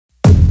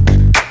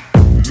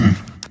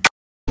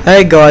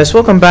Hey guys,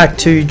 welcome back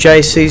to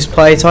JC's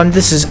Playtime.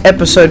 This is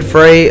episode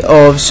 3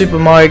 of Super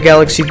Mario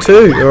Galaxy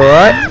 2,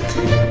 alright?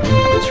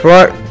 It's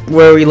right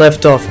where we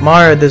left off.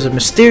 Mario, there's a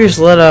mysterious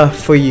letter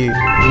for you.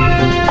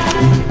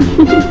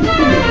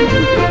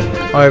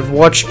 I've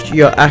watched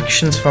your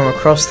actions from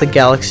across the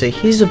galaxy.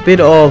 Here's a bit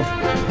of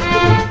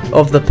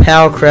the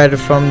power created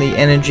from the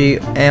energy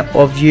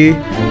of you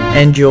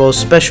and your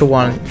special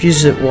one.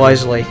 Use it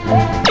wisely.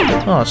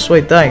 Oh,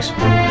 sweet, thanks.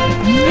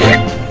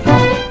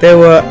 There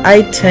were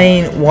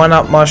 18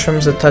 1-up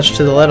mushrooms attached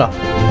to the letter.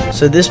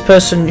 So this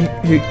person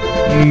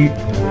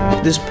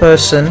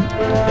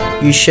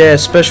you share a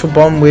special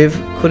bond with,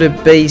 could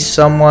it be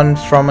someone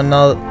from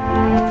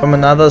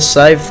another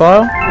save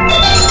file?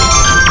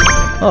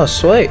 Oh,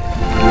 sweet.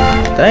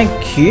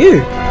 Thank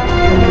you.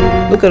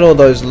 Look at all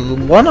those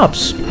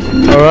 1-ups.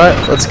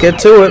 Alright, let's get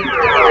to it.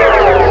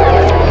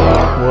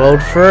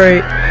 World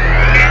 3.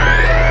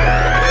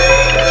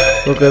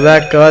 Look at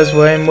that, guys.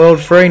 We're in World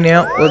 3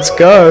 now. Let's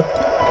go.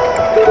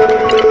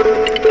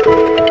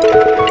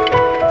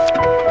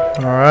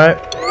 Alright.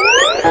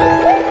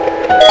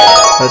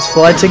 Let's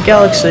fly to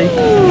Galaxy.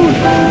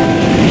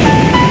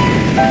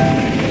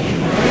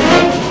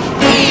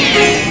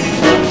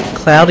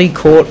 Cloudy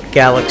Court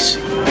Galaxy.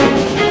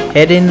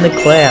 Head in the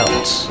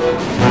clouds.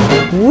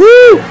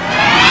 Woo!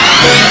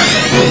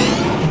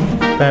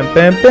 Bam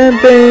bam bam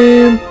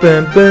bam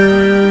bam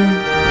bam.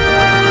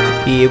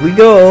 Here we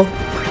go.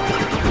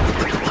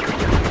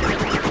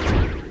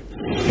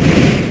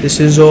 This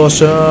is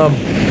awesome.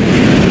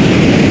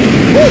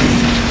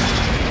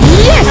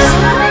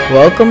 Yes!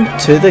 Welcome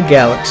to the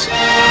galaxy.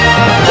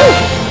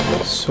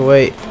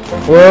 Sweet.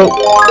 Whoa.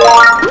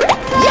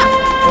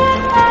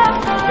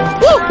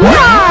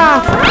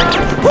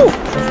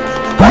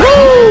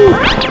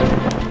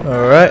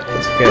 Alright,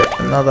 let's get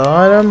another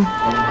item.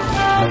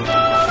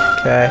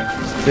 Okay,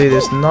 let's do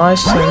this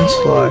nice and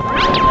slow.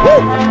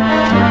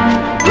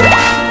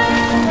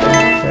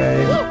 Okay,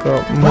 we've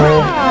got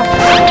more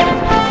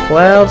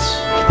clouds.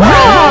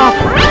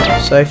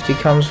 Safety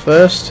comes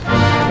first.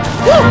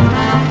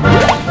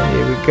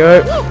 Here we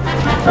go.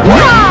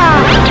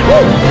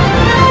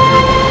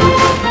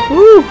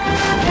 Woo!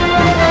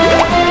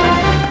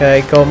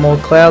 Okay, got more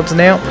clouds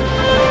now.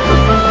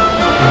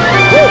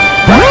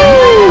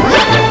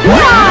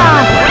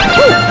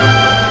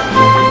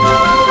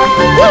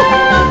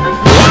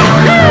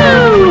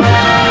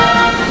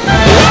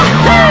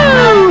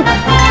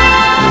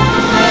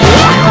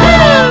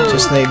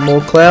 Just need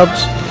more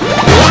clouds.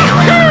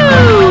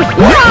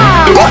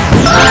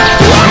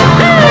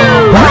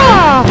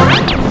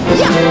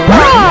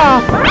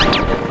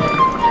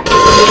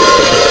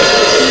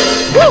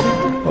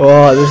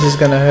 Oh, this is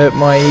gonna hurt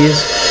my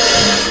ears.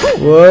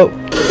 Whoa.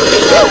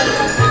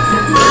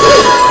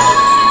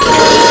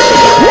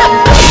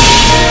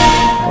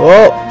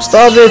 Oh,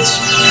 stop it!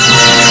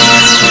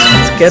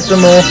 Let's get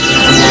them all.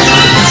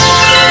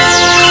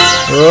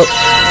 Oh.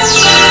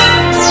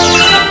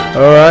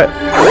 Alright.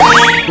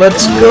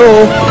 Let's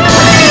go.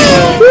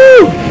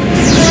 Woo!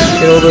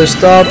 Get all those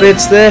star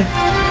bits there.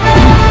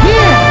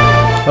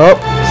 Oh,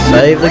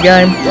 save the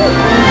game.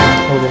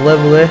 Or the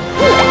level there.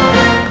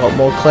 Got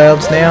more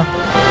clouds now.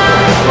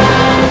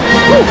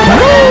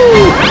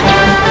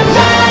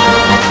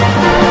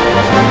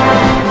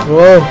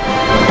 Whoa.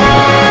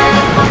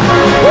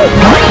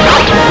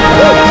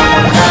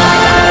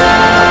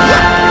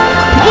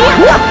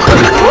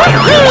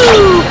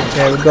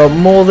 Okay, we got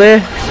more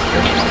there.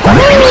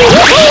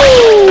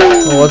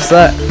 Oh, what's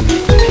that?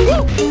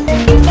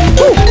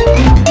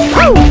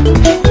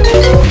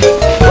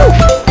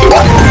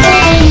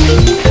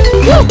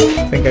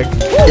 I think I can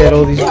get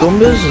all these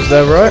Goombas, is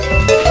that right?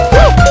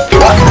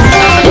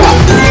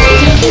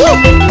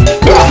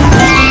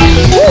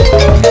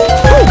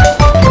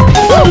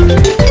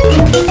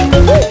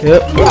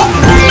 Yep.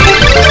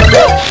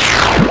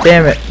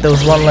 Damn it, there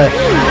was one left.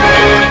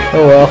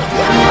 Oh well.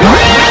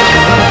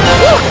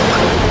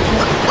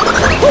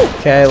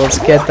 Okay, let's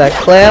get that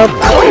cloud.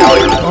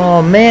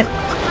 Oh man.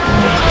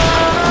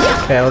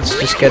 Okay, let's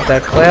just get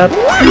that cloud.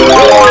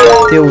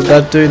 Deal with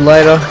that dude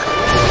later.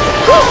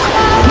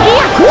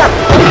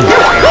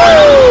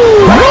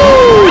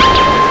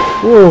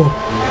 Whoa.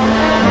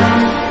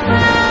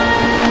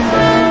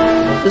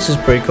 This is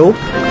pretty cool.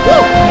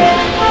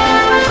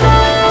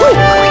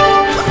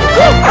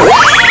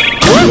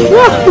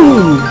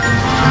 Woohoo!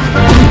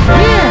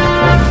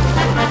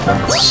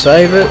 Let's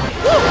save it.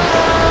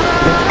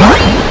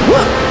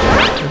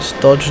 Let's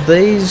dodge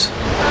these.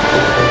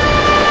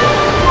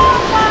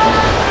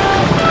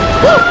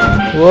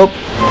 Whoop.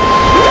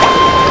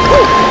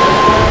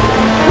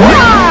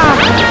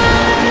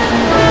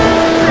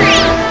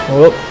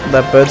 Whoop,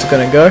 that bird's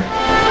gonna go.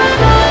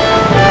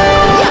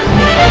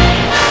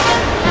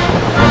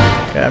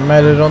 Okay, I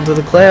made it onto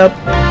the cloud.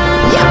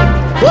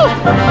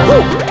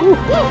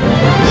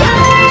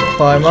 Let's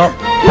climb up.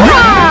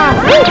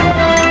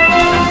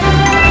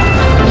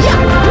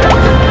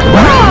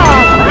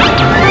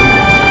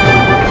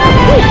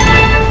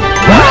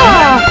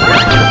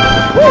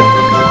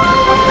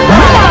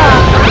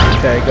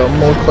 Okay, got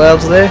more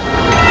clouds there.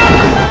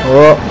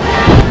 Oh,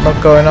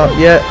 not going up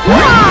yet.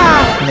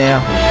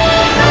 Now.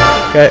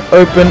 Okay,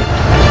 open.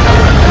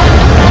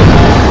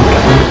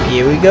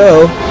 Here we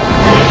go.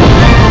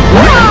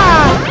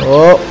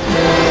 Oh.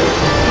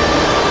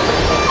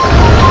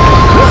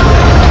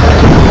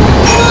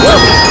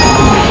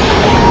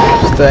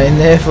 Stay in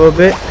there for a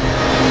bit.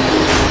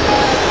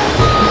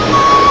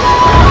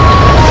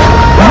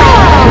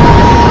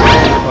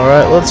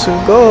 Alright, let's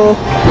go.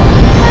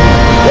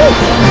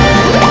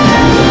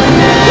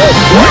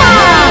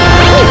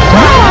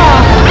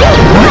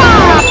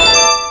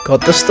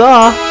 Got the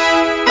star.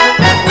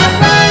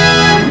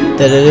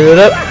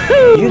 Da-da-da-da.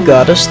 You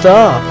got a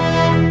star.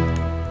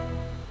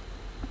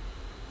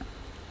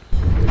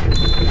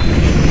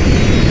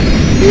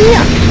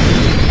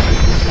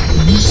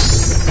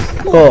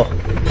 Oh.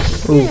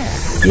 Ooh.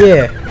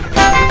 Yeah.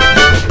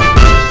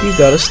 You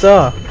got a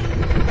star.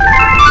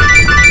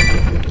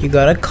 You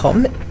got a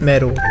comet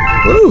medal.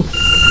 Woo!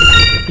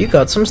 You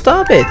got some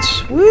star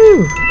bits.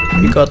 Woo!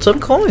 You got some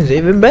coins,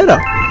 even better.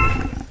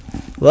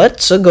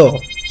 Let's go.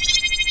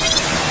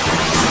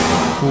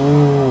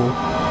 Ooh.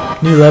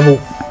 New level.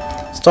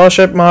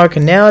 Starship Mario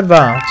can now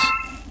advance.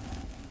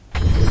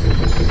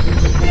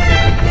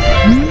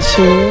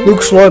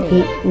 Looks like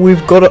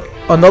we've got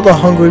another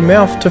hungry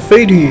mouth to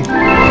feed here.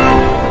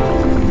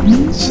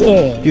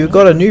 You've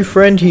got a new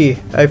friend here.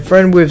 A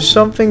friend with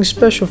something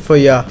special for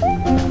ya.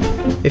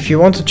 If you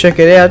want to check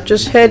it out,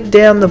 just head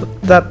down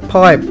that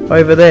pipe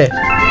over there.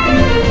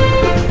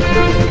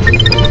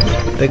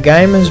 The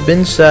game has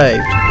been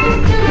saved.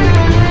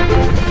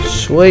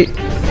 Sweet.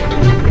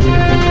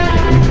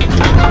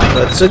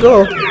 Let's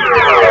go.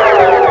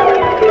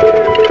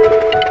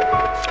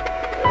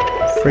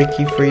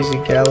 Freaky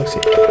Freezy Galaxy.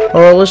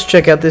 Alright, let's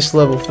check out this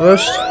level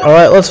first.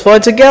 Alright, let's fly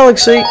to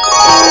Galaxy.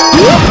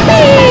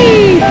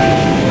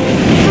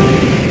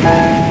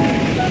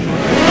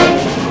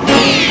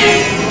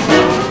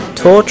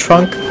 Tour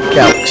Trunk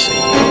Galaxy.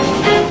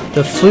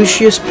 The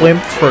Fluscious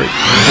Blimp Fruit.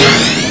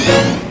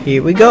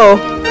 Here we go.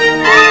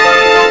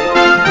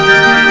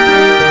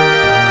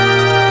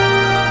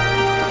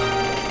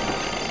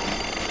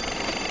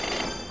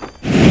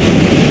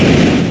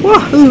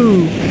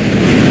 Wahoo!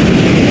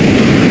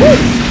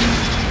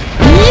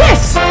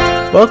 Yes!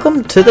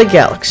 Welcome to the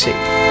Galaxy.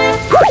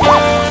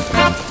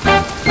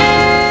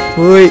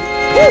 Wait.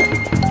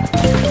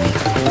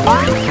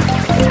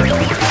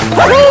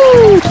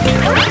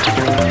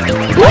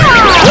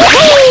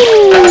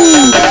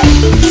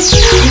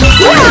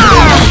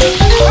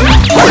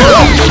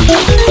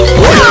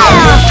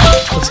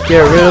 Let's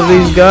get rid of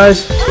these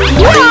guys.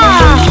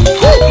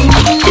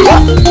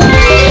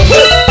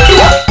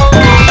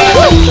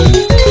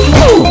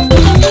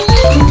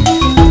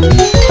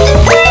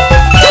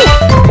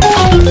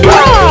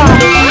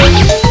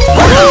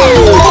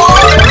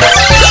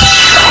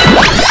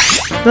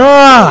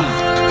 Ah!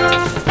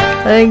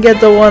 I didn't get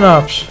the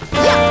one-ups.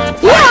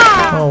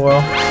 Oh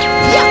well.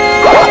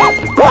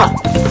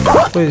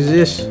 What is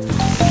this?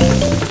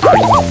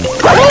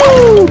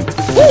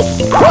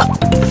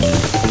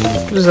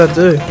 What does that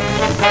do?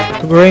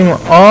 The green one.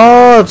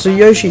 Oh, it's a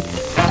Yoshi.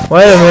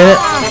 Wait a minute.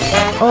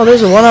 Oh,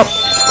 there's a one-up.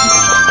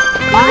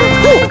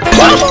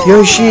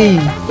 Yoshi.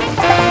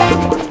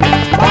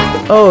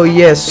 Oh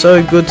yes,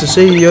 so good to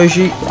see you,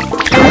 Yoshi.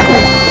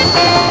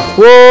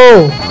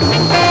 Whoa!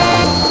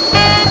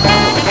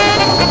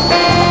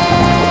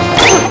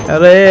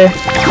 Out of here.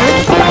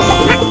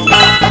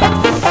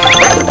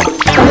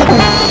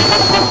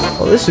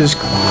 Oh, this is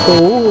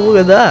cool. Look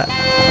at that.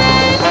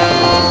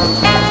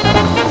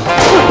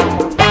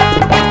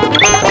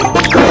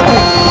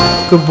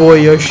 Good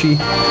boy, Yoshi.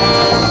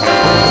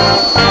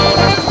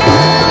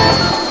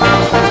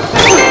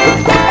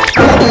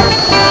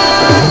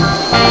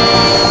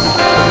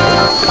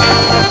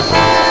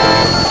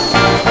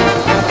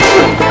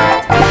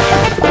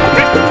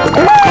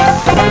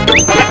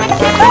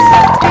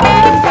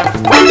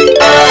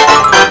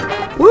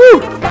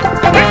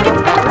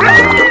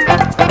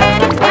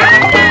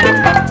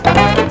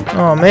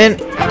 Oh man,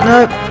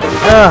 no.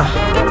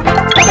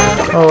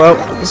 Oh well,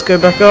 let's go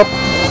back up.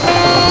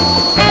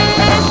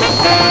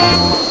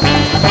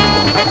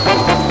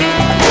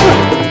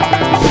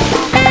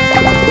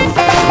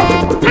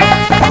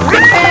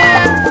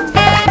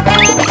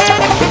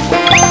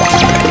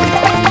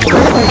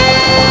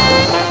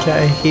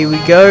 Okay, here we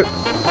go.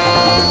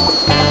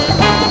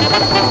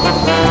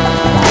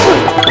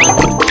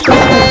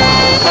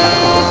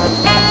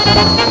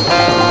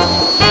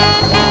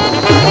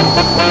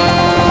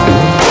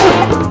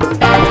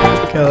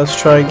 Okay, let's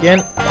try again.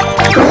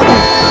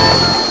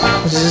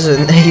 This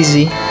isn't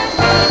easy.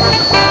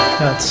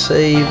 Can't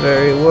see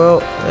very well.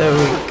 There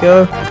we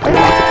go.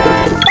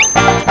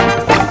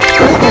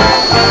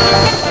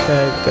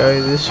 Okay,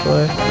 go this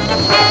way.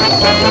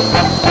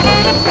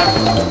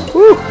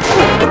 Woo!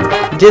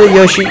 You did it,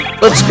 Yoshi.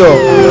 Let's go.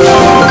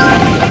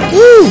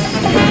 Woo!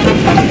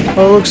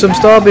 Oh, look, some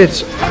star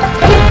bits.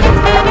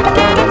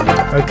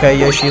 Okay,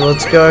 Yoshi,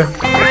 let's go.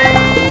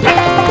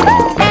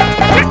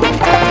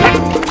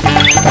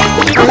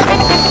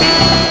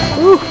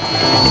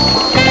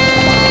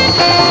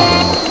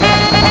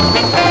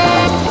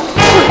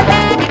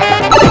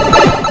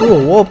 Ooh,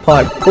 a wall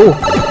pipe. Cool.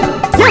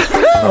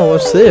 Oh,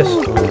 what's this?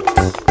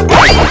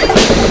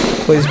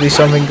 Please be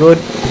something good.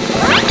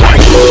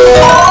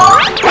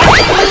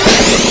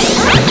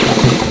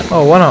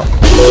 Oh, 1-up.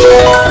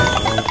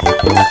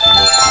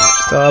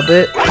 Star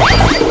bit.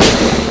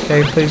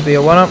 Okay, please be a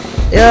 1-up.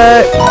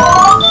 Yay!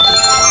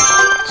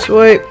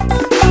 Sweet.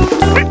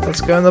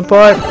 Let's go in the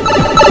pipe.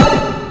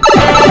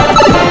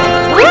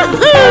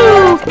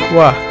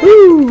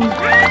 Wahoo!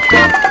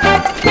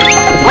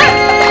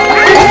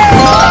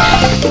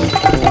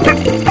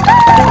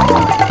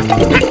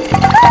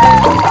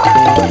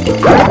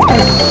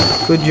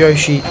 Good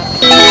Yoshi.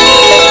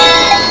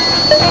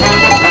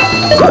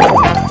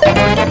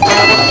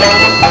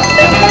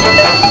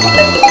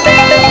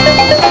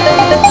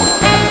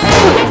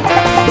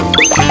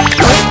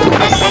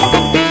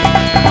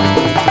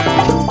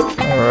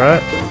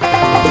 Alright.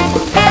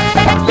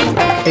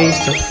 Keys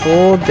to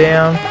fall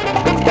down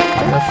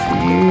in a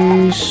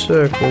few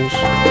circles.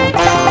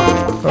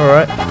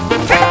 Alright.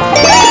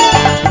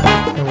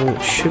 We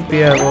should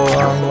be able to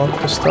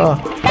unlock the star.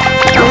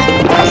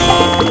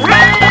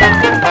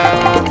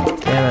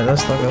 Damn it,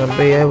 that's not going to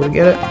be able to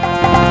get it.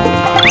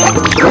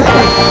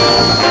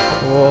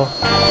 Whoa.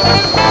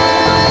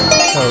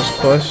 That was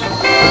close.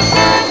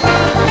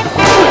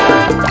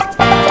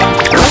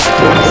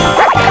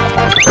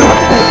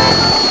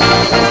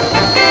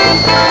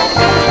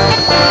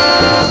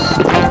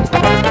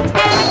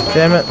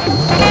 Damn it.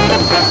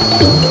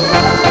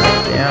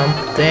 Down,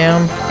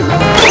 down.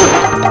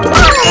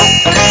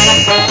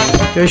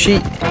 Yoshi.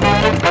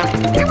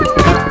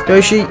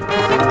 Yoshi.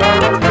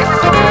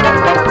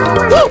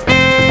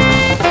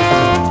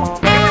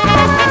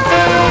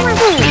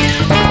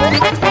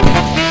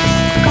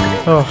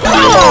 Oh.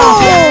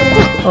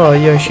 Oh,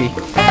 Yoshi.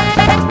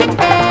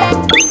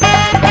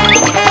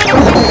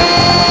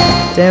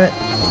 Damn it.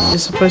 You're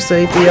supposed to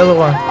eat the other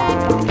one.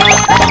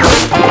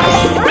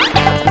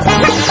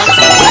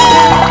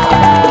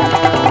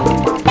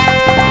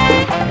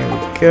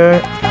 There we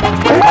go.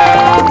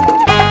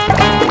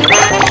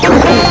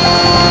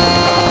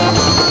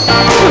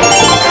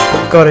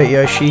 Got it,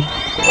 Yoshi.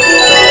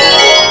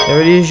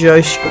 There it is,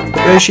 Yoshi.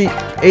 Yoshi,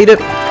 eat it.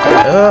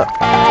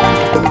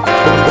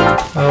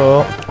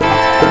 Oh.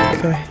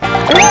 Okay.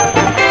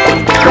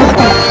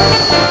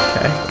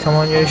 Okay, come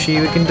on, Yoshi,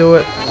 we can do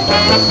it.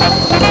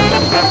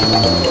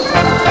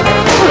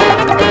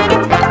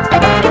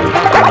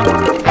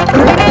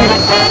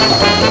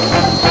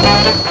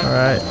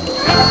 Alright.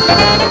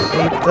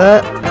 Eat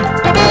that.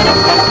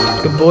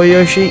 Good boy,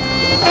 Yoshi.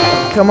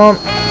 Come on,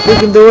 we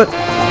can do it.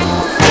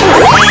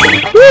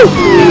 Woo!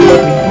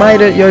 We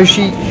made it,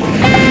 Yoshi.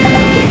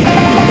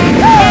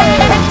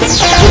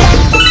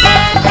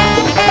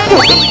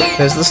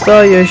 There's the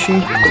star,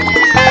 Yoshi.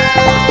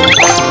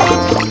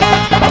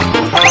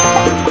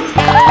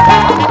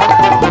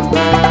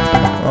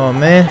 Oh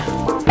man.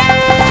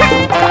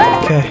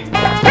 Okay.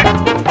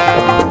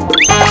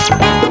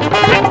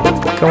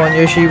 Come on,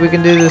 Yoshi, we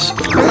can do this.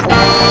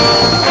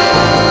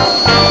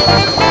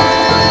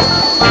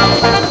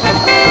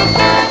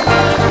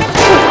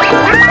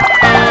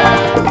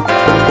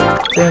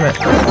 Damn it.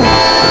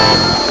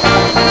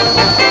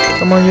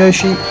 Come on,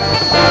 Yoshi.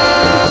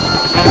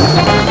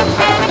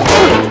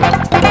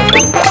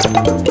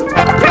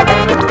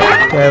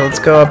 Okay, let's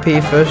go up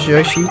here first,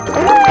 Yoshi.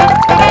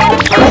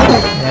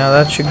 Now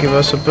that should give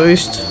us a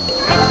boost.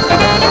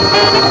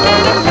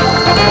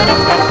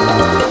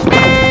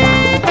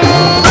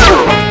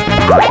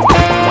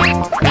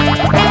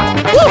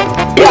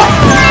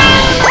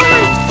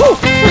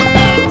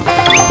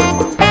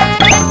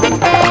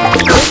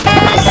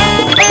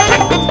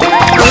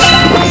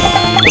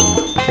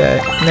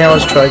 Okay, now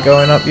let's try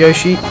going up,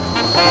 Yoshi.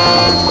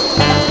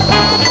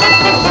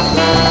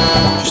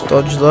 Just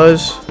dodge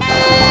those.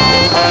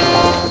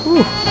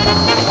 Whew.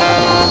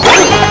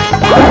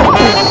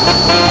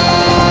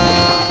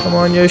 Come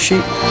on,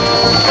 Yoshi.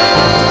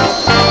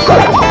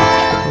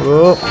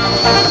 Whoa.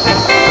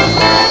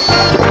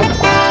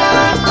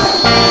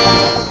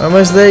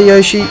 Almost there,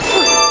 Yoshi.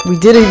 We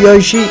did it,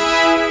 Yoshi.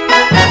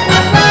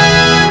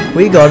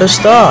 We got a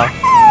star.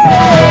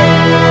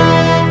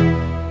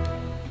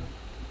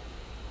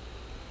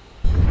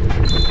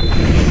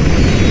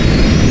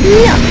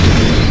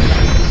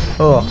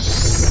 Oh.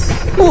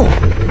 Oh.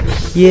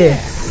 Yeah.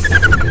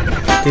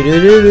 Do do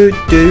do do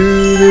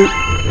do do.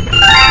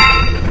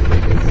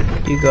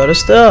 You got a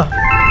star.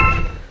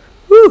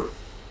 Woo.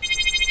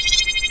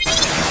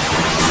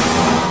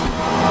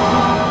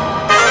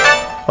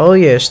 Oh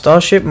yeah,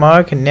 Starship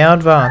Mario can now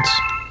advance.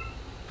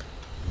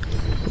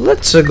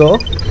 Let's go.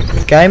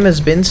 Game has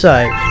been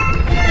saved.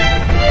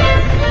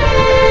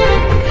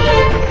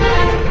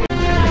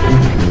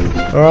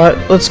 Alright,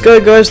 let's go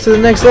guys to the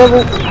next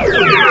level.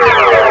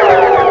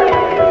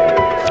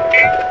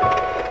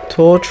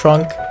 Tour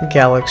Trunk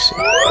Galaxy.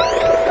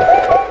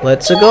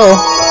 Let's go.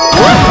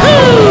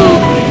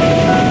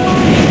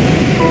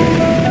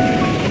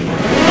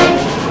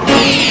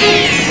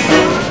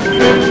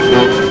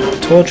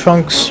 Tour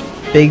Trunk's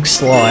big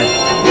slide.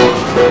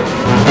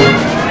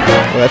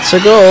 Let's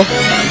go.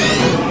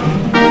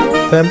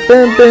 Boom,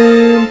 boom,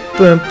 boom,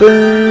 boom,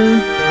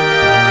 boom.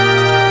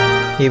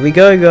 Here we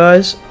go,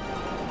 guys.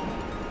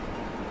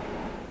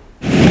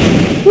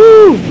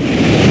 Woo!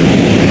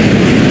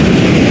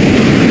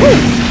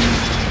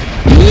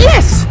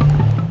 Yes!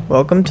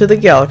 Welcome to the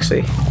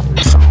galaxy.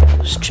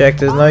 Let's check,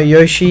 there's no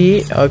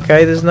Yoshi.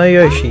 Okay, there's no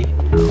Yoshi.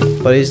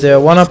 But is there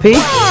one up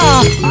here?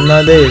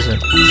 No, there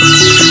isn't.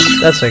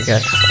 That's okay.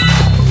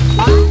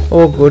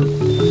 All good.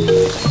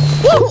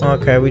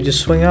 Okay, we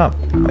just swing up.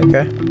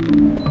 Okay.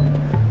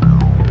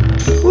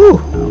 Woo!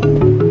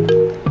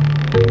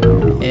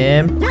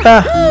 And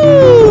pa!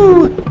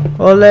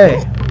 Ole!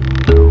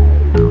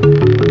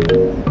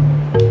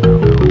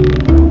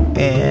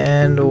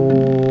 And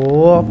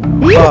whoop!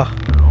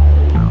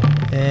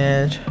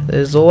 And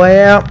there's the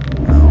way out.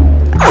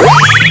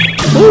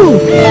 Woo!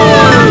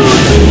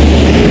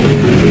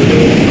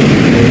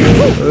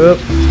 Whoop.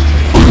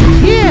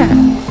 Yeah!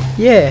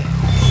 Yeah!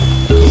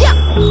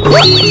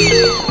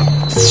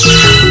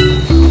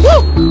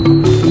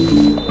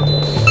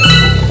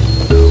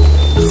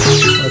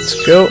 Let's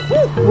go.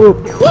 Whoop.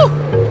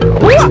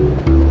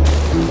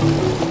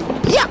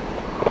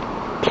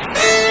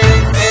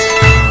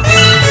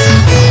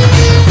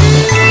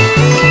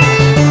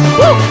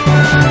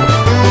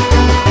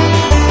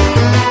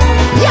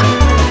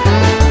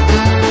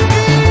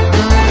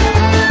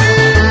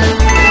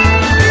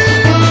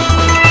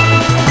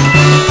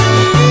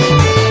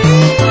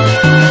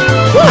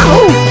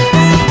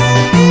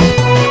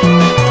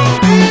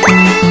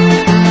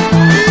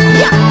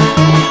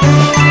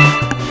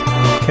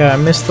 Okay, I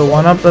missed the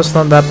one up, that's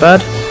not that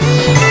bad.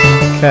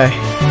 Okay,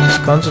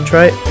 just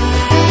concentrate.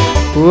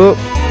 Whoop.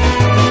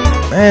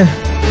 Man.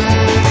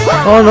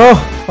 Oh no!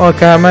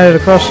 Okay, I made it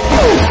across.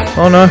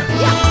 Oh no.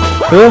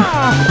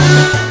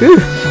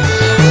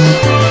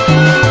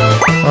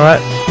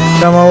 Alright,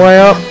 got my way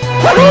up.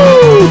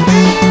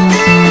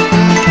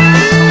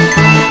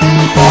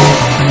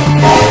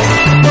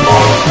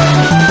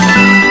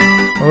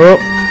 Oh.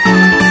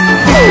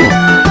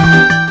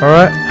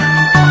 Alright.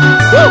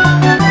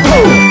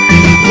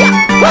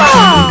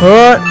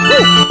 Alright.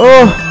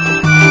 Oh.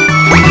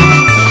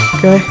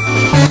 Okay.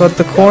 Got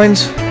the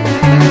coins.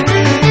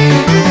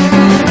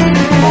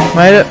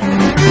 Made it.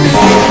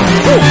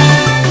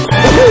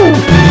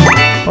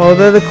 Oh,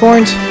 they're the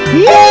coins.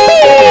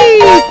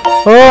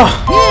 Oh.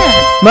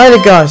 Made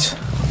it, guys.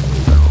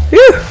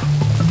 Phew.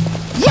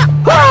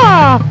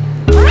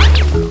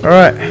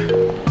 Alright.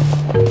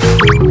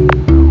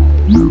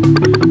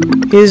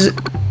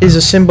 Here's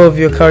a symbol of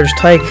your courage.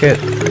 Take it.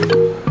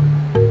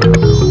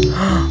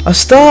 A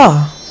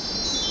star!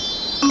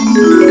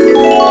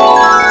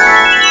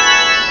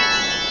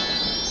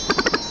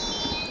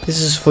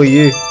 This is for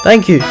you.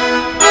 Thank you.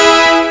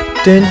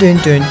 Dun dun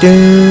dun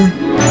dun.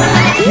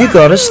 You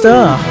got a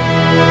star.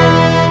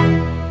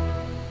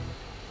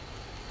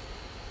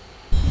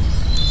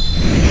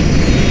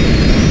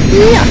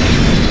 Yeah!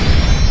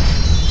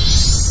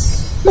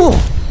 Oh!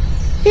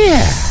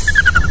 Yeah!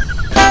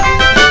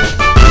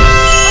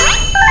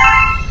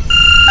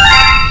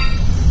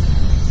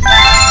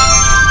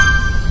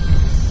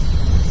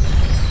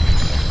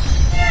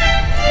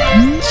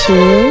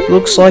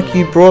 Looks like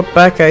you brought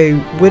back a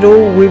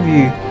whittle with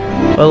you.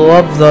 I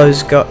love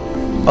those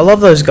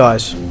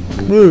guys.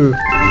 Woo.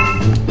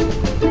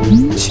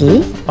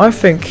 I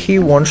think he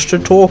wants to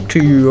talk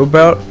to you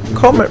about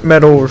comet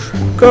medals.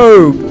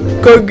 Go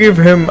give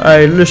him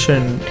a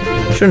listen.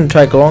 Shouldn't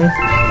take long.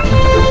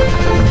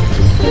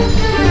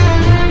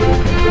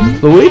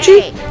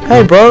 Luigi?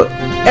 Hey bro,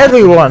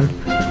 everyone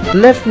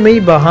left me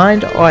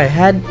behind. I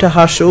had to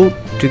hustle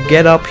to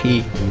get up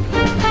here.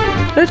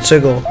 Let's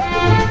go.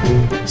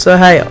 So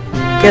hey,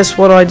 guess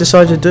what I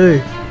decided to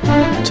do?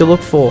 To look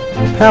for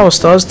power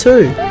stars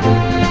too.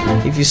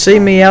 If you see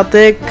me out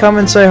there, come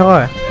and say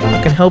hi.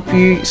 I can help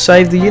you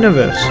save the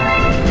universe.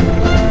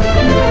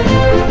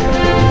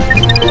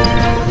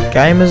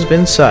 Game has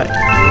been saved.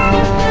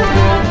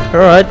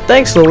 Alright,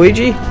 thanks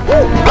Luigi.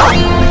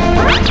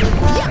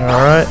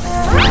 Alright,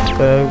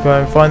 go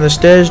and find the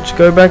stairs to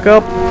go back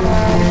up.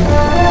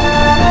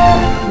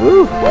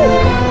 Woo!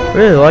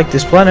 Really like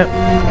this planet.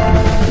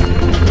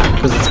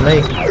 Because it's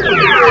me.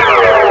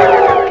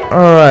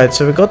 Alright,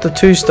 so we got the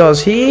 2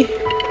 stars here.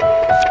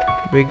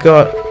 We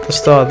got the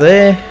star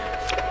there.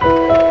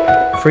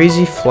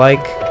 Freezy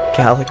Flake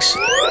Galaxy.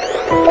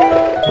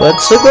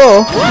 Let's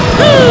go.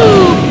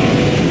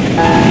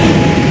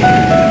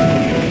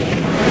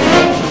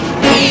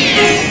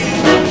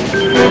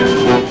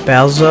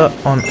 Bowser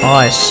on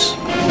ice.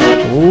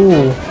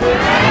 Ooh.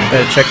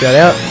 Better check that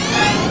out.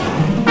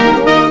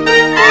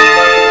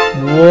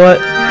 What?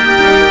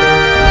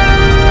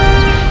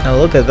 Now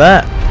look at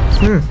that.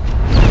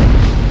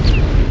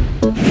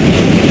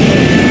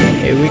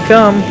 Here we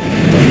come.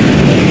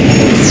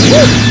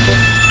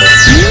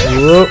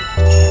 Whoop.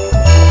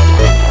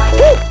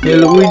 Hey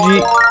Luigi.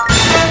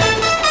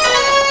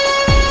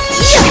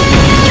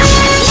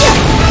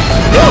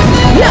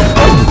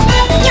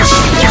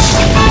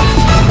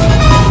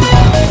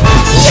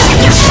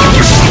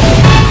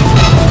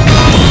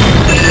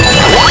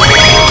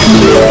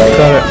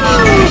 Got it.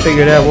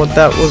 figured out what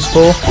that was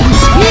for.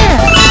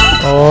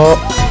 Oh.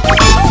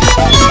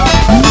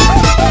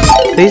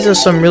 These are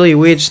some really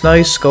weird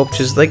snow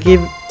sculptures. They give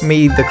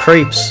me the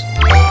creeps.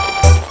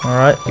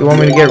 Alright, you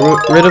want me to get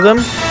rid of them?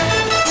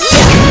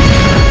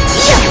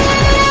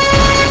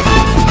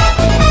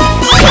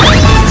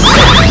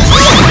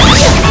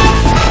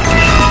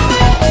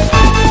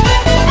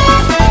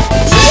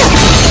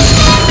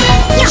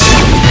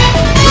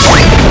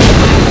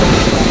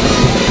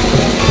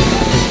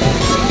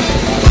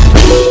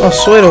 Oh,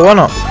 sweet, a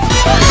 1-up.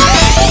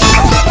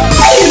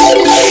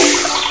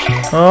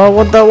 Oh,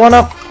 want that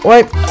 1-up?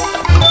 Wait.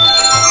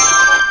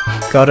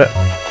 Got it.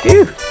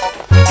 Phew.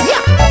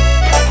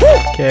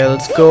 Okay,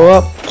 let's go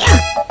up.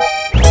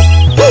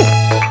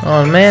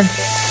 Oh, man.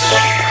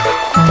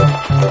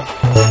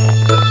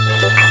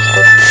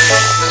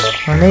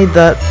 I need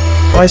that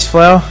ice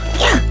flower.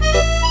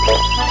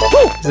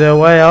 Is there a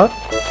way out?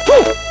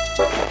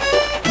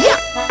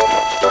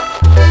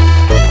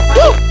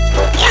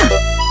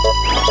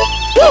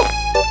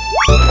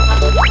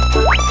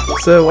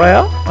 Is there a way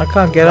up? I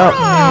can't get up.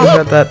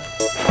 Look at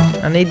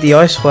that. I need the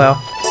ice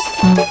flower.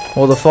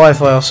 Or the fire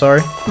flower,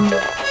 sorry.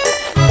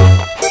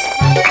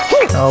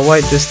 Oh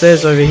wait, there's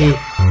stairs over here.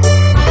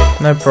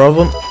 No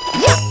problem.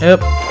 Yep.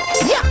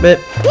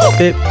 Bip.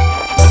 Bip.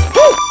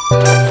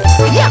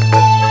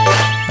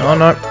 Oh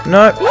no.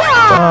 No.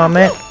 Oh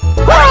man.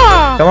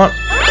 Come on.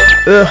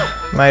 Ugh.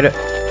 Made it.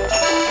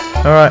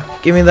 Alright,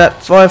 give me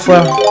that fire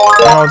flower. I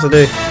don't know what to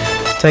do.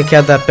 Take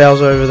out that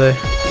Bowser over there.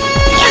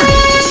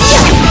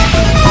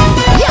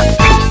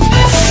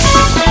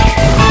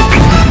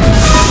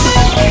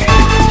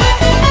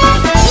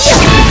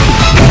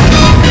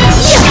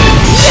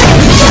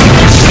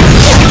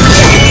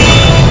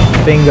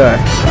 Bingo.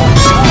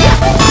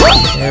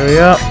 Here we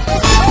are.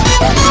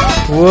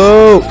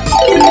 Whoa.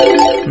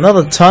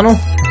 Another tunnel.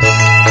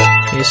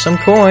 Here's some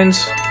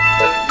coins.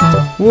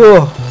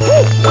 Whoa.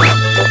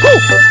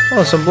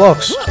 Oh, some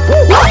blocks.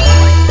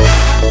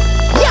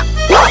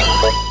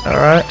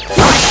 Alright.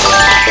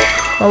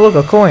 Oh, look,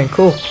 a coin.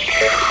 Cool.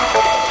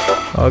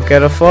 I'll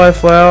get a fire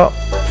flower.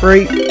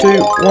 3, 2,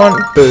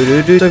 1.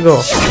 Boo-doo-doo to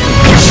go.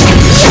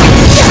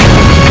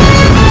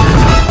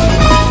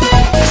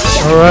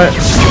 Alright.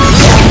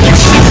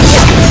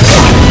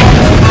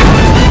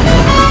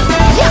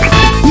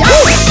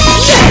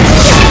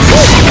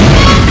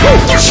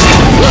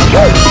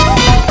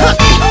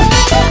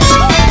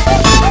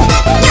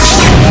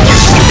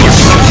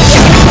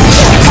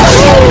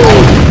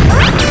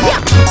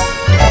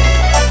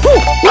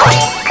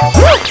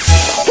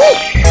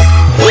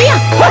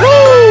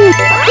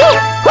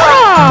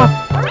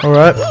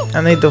 Alright,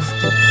 I need the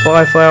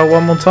fire flower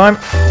one more time.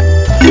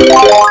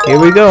 Here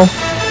we go.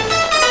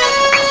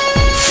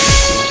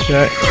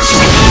 Okay.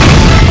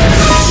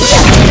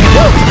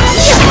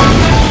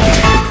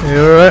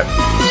 Alright,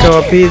 go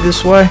up here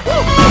this way.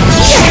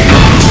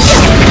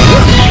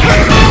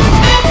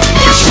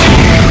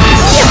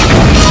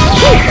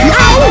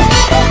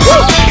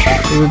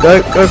 Here we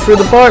go through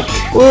the pipe.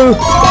 Woo!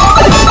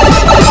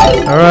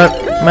 Alright,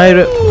 made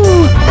it.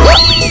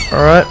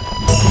 Alright.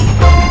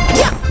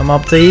 Come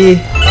up to here.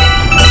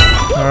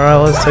 Alright,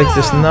 let's take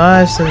this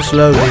nice and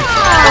slowly.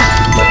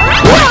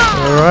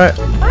 Alright.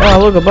 Oh,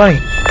 look, a bunny.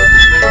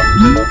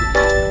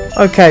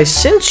 Okay,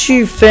 since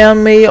you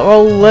found me,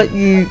 I'll let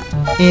you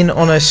in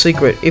on a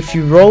secret. If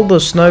you roll the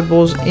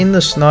snowballs in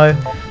the snow,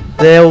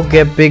 they'll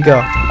get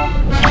bigger.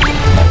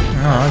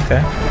 Oh,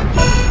 okay.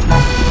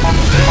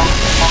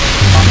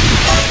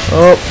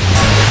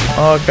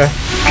 Oh, okay.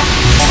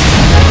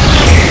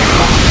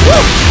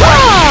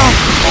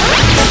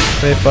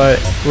 If I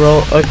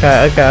roll,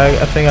 okay,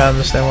 I think I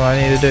understand what I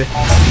need to do.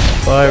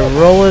 If I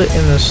roll it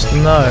in the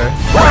snow,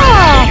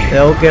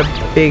 they'll get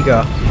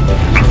bigger.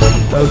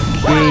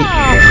 Okie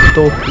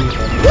dokie.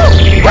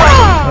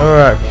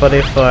 Alright, but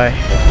if I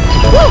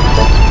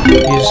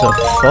use a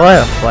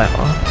fire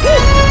flower,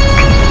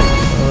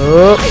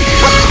 oh.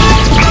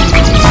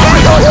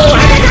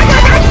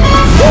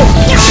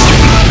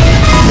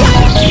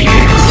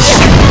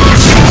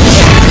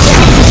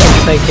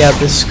 Take out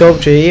this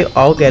sculpture here,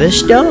 I'll get a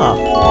star.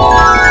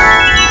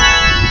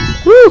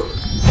 Woo!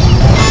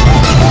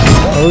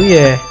 Oh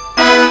yeah.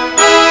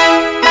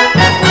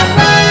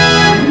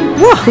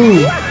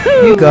 Woohoo!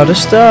 You got a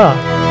star.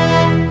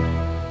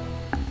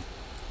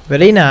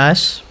 Very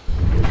nice.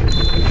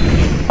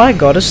 I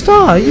got a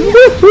star.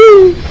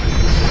 Woohoo!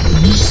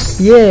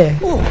 Yeah.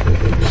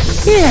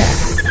 Yeah.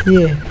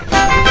 Yeah.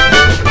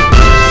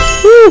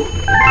 Woo!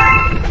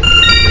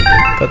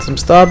 Got some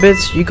star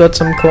bits, you got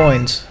some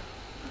coins.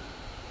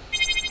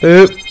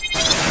 Oop.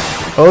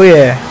 Oh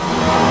yeah.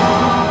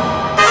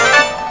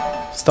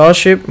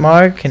 Starship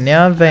Mario can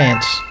now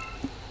advance.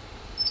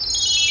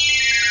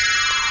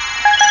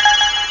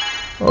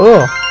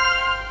 Oh.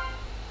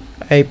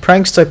 A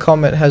prankster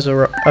comet has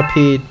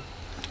appeared.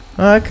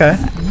 Oh, okay.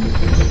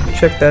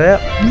 Check that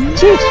out.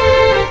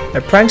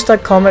 A prankster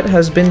comet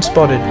has been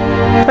spotted.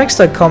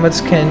 Prankster comets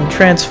can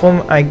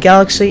transform a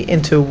galaxy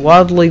into a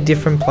wildly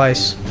different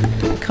place.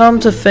 Come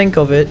to think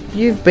of it,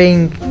 you've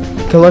been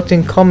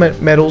collecting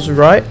comet medals,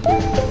 right?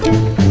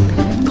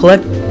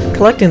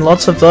 Collecting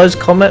lots of those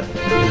comet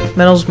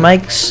medals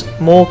makes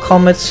more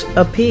comets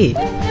appear.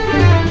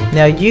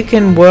 Now you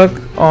can work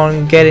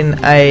on getting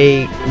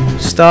a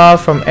star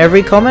from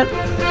every comet.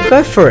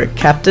 Go for it,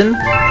 Captain.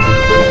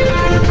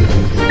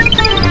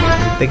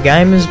 The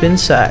game has been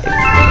saved.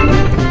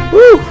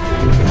 Woo!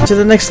 To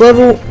the next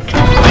level.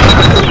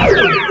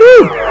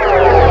 Woo!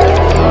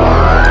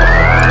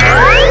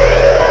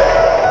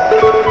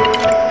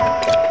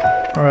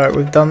 Alright,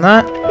 we've done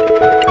that.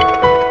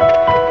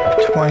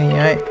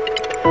 28.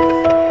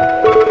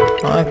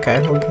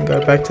 Okay, we can go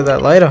back to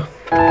that later.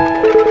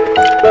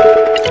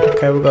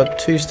 Okay, we've got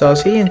 2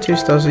 stars here and 2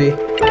 stars here.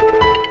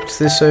 What's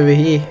this over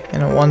here?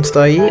 And a 1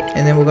 star here,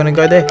 and then we're gonna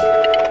go there.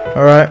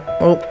 Alright,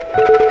 well,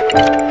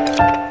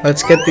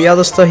 let's get the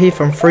other star here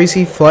from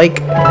Freezy Flake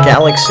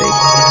Galaxy.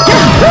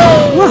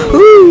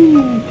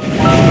 Woohoo!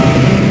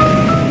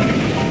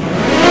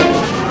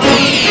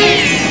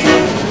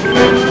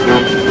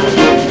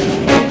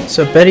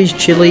 So Betty's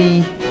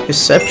Chili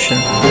Reception.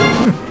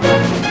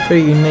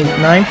 Pretty unique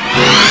name.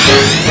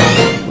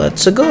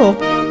 Let's go.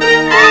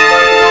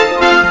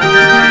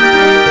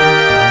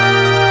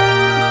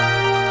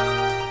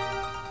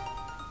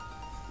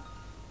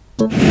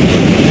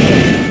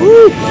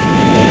 Ooh.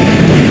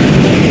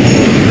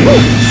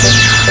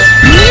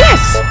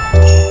 Yes!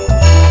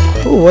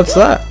 Ooh, what's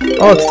that?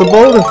 Oh, it's the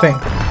boulder thing.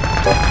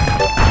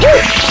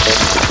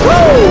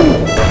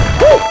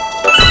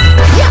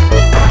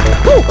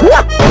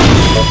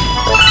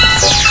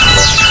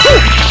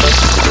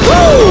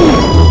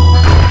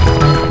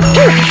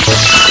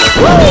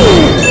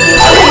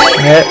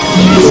 Yeah,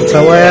 it's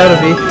our way out of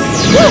here.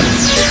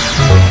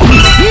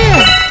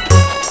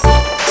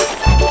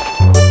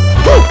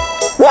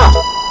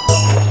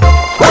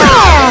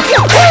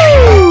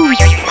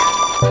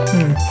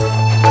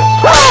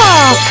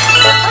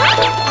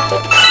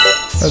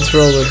 Let's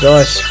roll the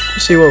dice.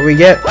 See what we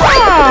get.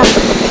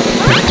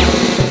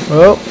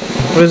 Well,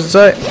 what does it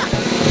say?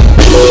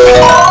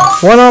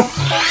 1 up.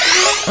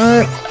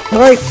 Alright,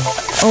 wait.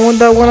 I want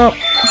that 1 up.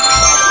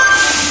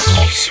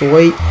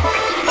 Sweet.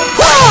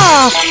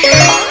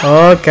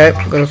 Okay,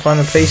 gotta find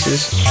the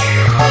pieces.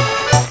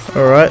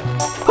 Alright.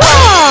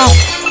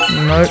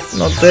 Nope,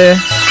 not there.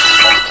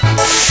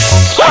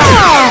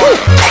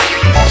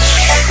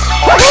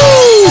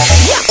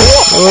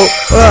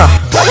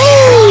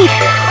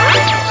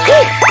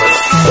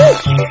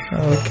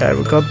 Oh, okay,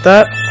 we got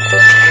that.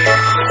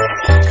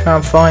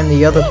 Can't find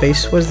the other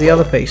piece. Where's the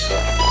other piece?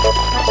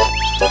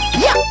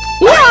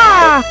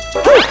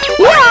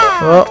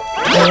 Well,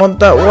 I want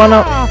that 1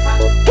 up.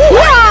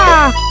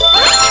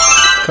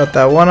 Got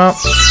that 1 up.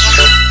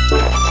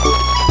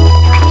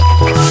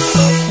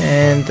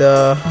 And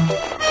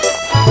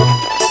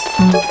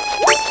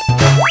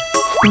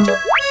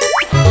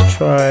let's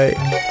try.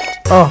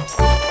 Oh,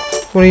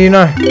 what do you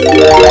know?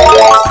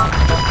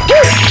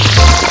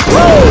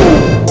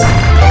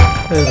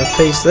 There's a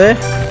piece there.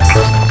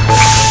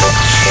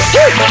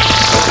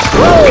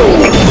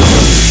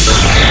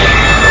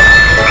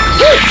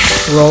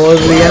 Roll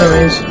over the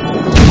enemies.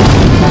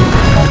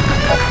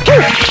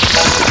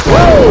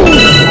 Oh,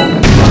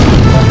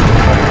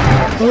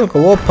 look, a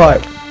warp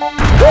pipe.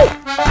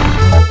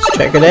 Let's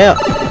check it out.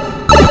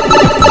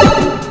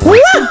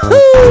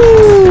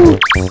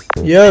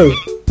 Yo!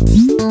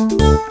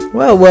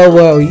 Well, well,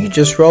 well, you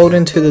just rolled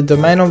into the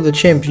domain of the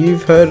chimp.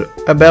 You've heard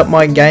about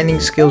my gaining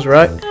skills,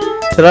 right?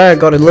 Today I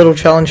got a little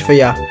challenge for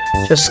ya.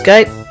 Just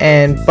skate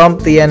and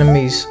bump the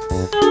enemies.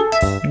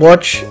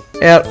 Watch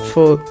out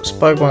for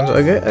spike ones.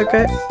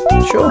 Okay,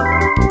 sure.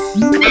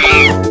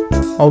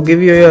 I'll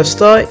give you a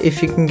star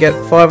if you can get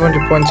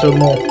 500 points or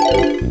more.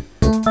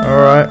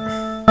 Alright.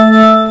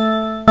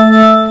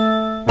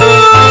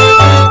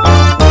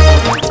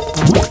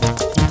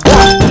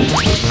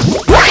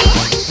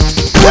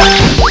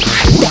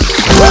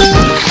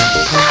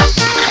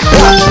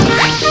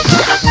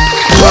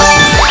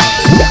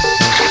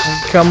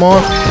 Come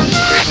on.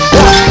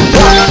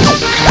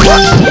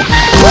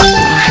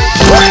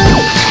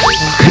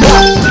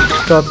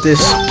 Got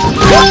this.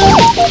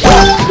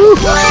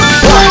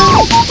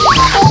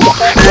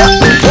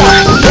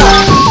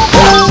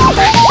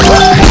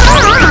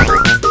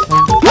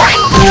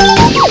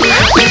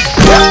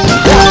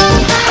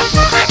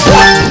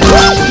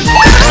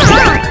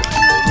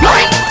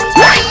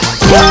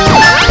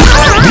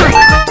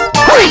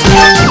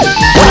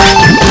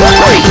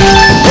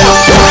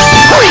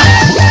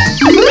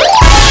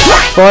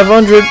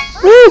 $500.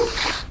 Woo!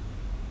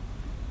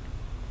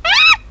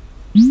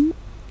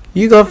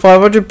 You got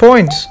 500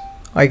 points.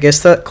 I guess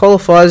that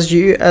qualifies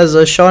you as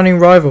a shining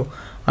rival.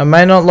 I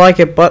may not like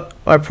it, but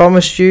I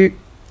promise you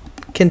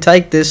can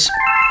take this.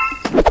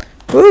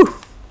 Woo!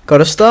 Got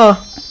a star.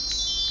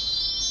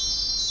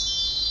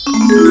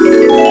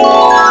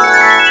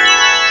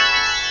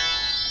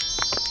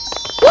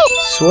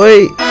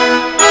 Sweet.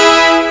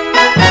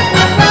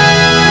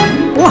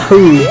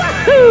 Wahoo!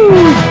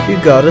 You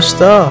got a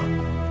star.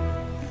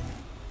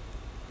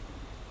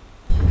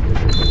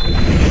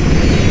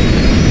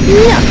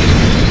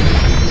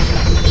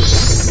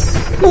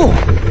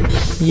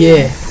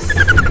 Yeah.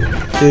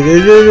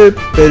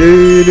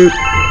 Do-do-do-do-do-do-do.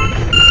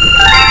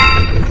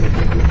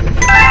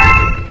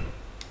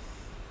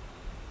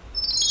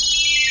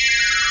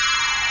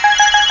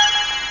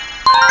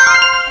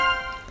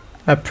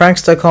 A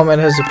prankster comment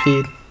has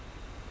appeared.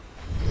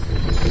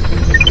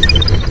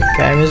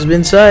 Game has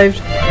been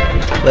saved.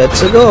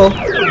 Let's go.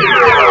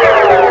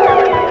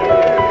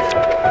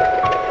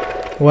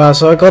 Wow,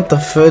 so I got the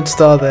third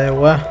star there.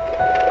 Wow.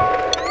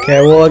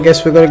 Okay, well I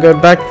guess we gotta go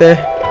back there.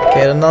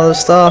 Get another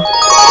star.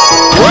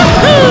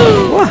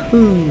 Woohoo!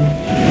 Woohoo!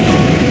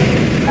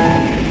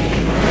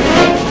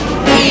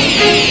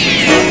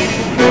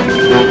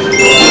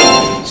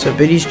 So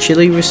Biddy's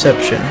chilly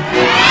reception.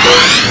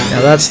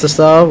 Now that's the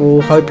star we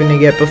were hoping to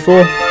get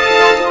before.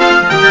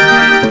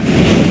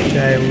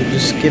 Okay, we'll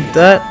just skip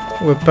that.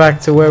 We're back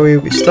to where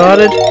we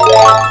started.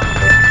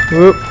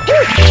 Whoop.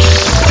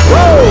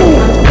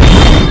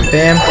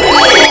 Bam.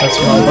 That's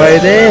my way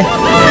there.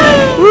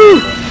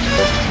 Woo!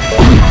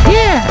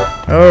 Yeah.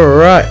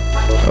 Alright.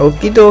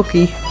 Okie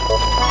dokie.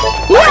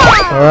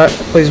 Alright,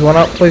 please one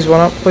up, please one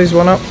up, please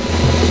one up.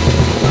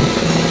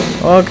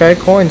 Okay,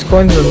 coins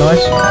are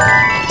nice.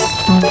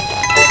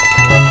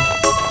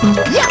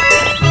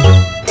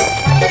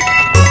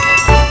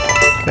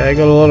 Okay, I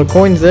got a lot of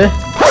coins there.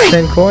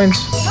 10 coins.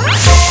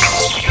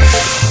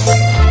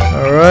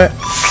 Alright.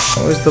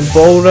 Where's the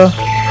boulder?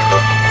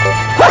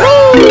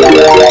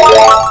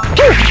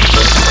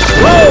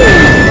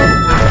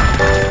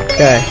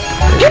 Okay.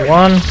 There's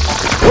 1.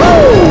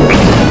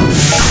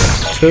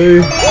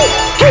 2.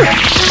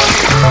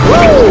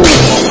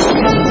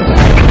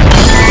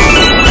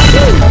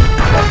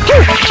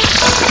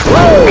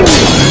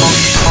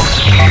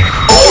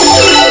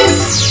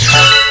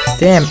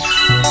 Damn.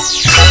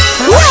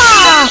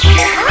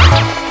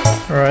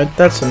 Alright,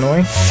 that's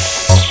annoying.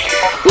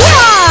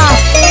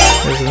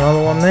 There's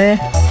another one there.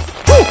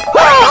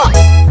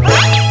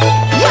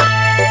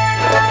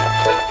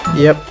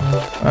 Yep,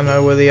 I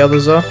know where the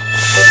others are.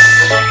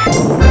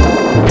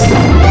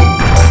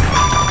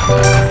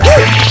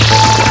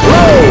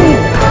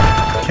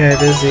 Okay,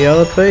 there's the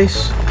other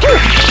piece.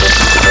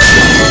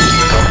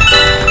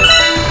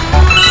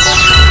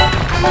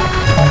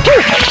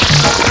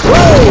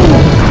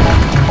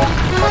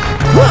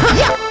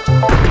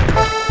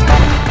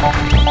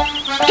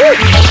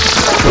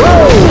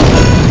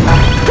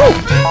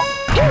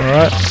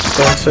 Alright,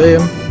 don't see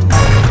him.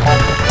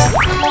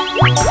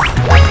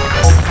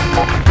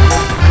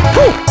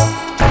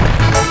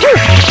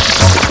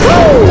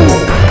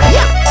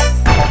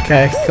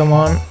 Okay, come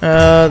on.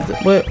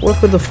 What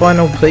could the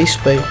final piece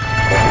be?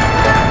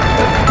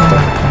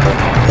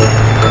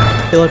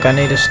 I feel like I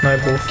need a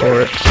snowball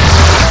for it.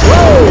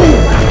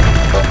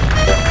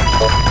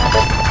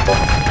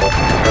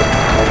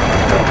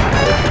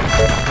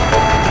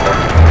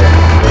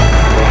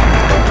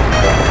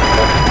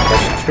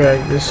 Just drag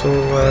this all the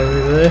way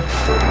over there.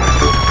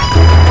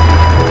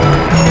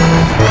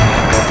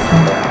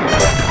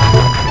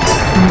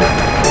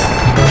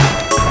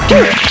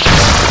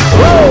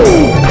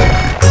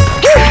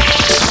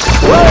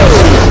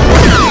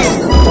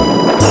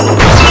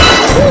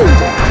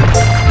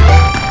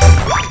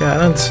 Okay, I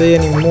don't see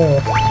any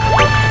more.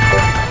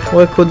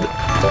 Where could...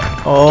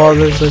 Oh,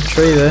 there's a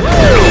tree there.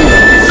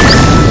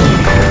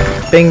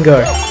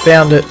 Bingo!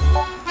 Found it.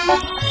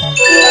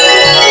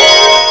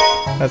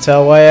 That's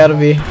our way out of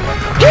here.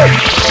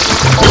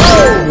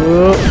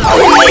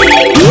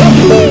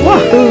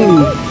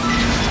 Woohoo!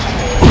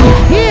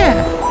 Yeah.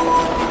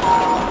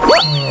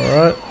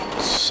 Alright,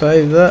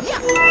 save that.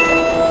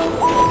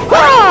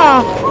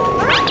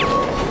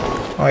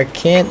 I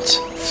can't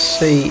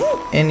see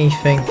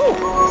anything.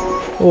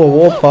 Oh, a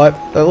wall pipe.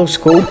 That looks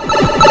cool.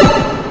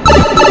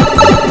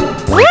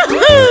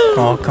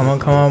 Oh, come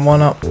on,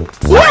 one up.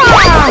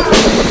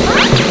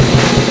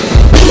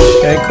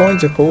 Okay,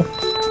 coins are cool.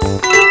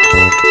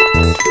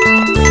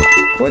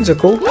 Coins are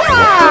cool.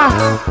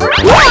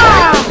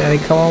 Okay,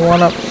 come on,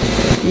 one up.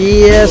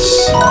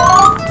 Yes!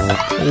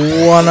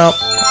 One up.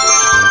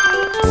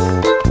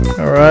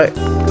 Alright.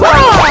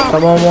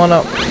 Come on, one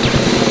up.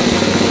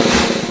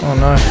 Oh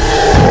no.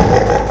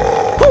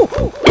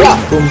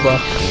 Boomba.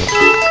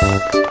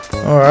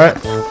 Alright.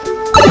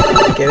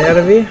 Get out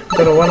of here.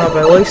 Got a one up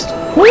at least.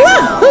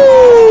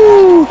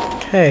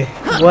 Okay.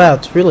 Wow,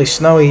 it's really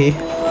snowy here.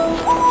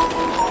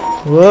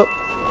 Whoop.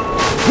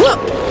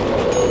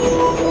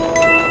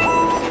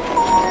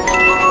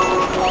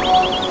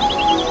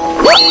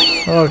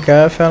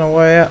 Okay, I found a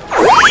way out.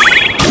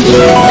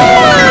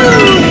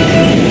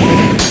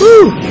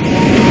 Woo!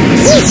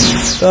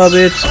 Stop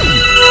it.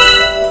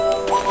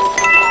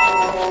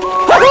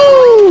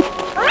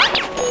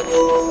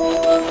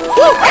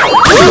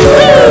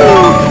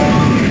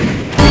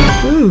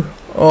 Woo!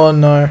 Oh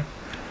no.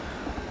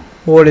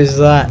 What is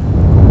that?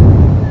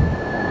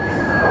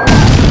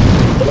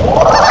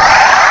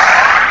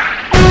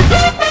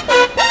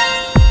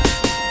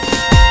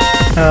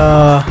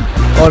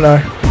 Oh no.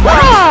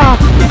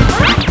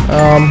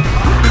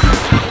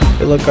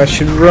 Feel like I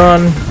should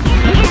run.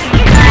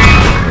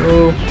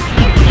 Oh.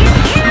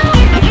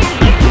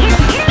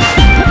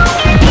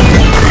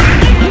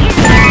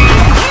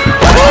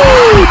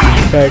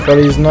 Okay, got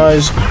his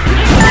nose.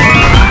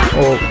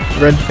 Or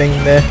red thing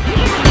there.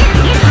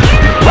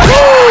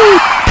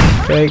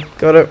 Okay,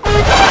 got it.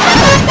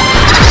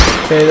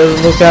 Okay,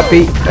 doesn't look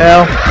happy.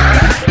 Ow.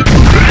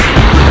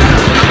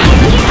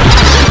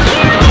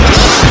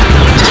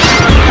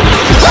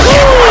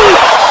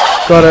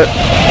 Got it.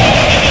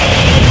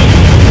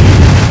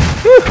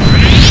 Whew.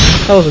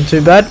 That wasn't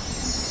too bad.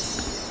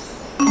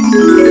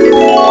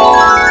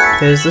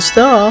 There's the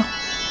star.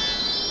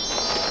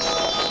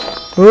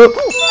 Whoop.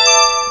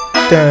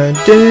 Dun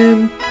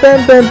dun.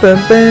 Bam bam bam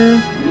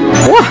bam.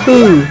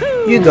 Wahoo!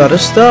 You got a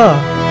star.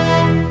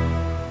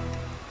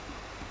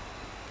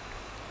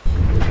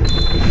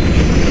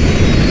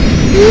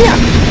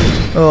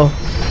 Oh.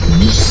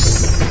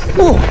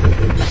 Oh.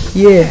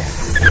 Yeah.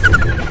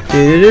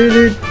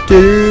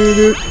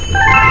 Do-do-do-do-do-do.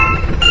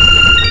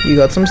 You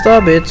got some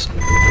star bits.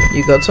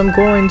 You got some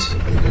coins.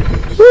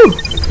 Woo!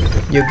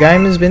 Your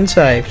game has been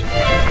saved.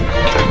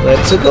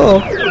 Let's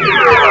go.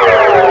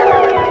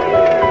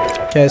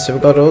 Okay, so we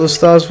got all the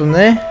stars from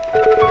there.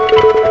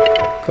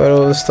 Got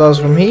all the stars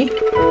from here.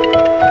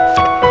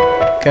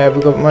 Okay,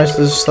 we got most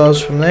of the stars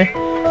from there.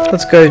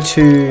 Let's go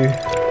to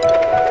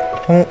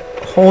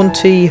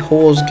Haunty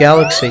Hall's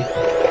Galaxy.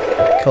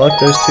 Collect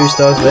those 2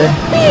 stars there.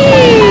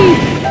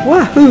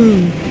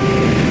 Wahoo!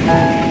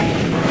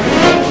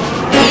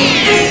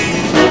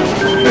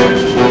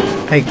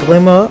 A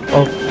glimmer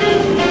of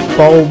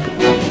bulb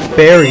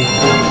berry.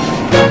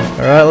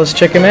 Alright, let's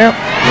check him out.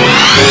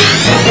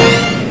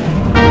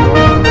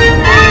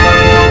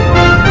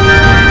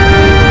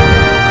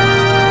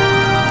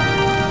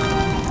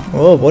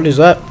 Oh, what is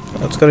that?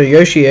 It's got a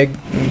Yoshi egg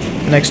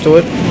next to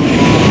it.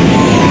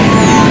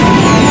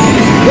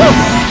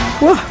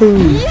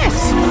 Wahoo!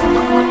 Yes!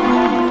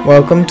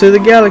 Welcome to the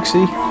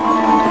galaxy.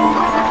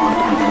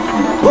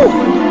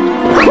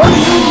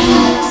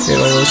 Get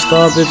all the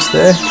star bits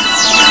there.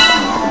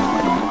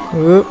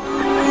 Whoop.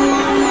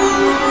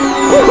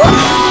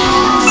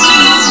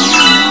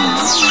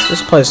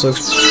 This place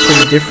looks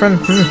pretty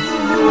different.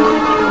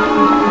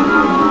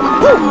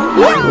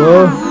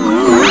 Whoa.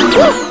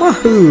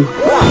 Wahoo!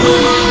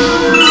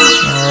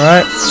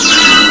 Alright.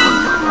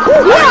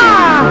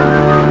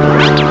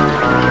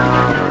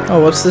 Oh,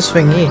 what's this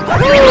thing here?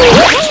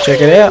 Let's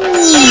check it out.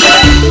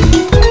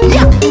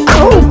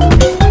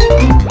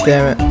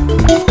 Damn it.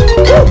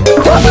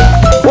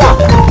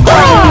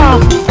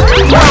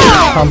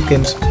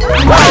 Pumpkins.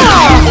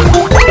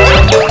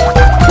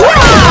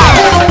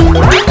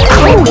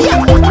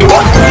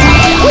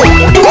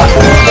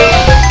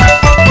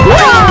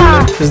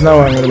 There's no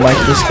way I'm gonna make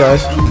this,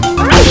 guys.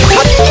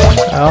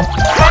 Ow.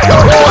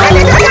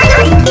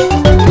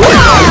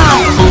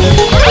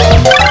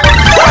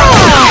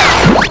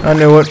 I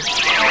knew it.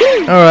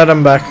 Alright,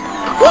 I'm back.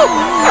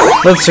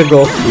 Let's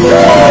go.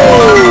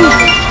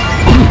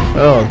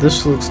 Oh,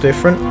 this looks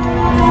different.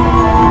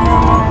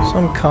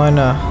 Some kind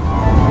of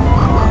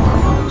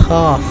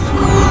path.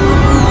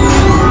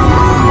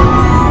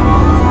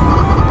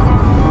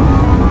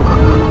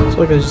 It's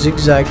like a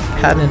zigzag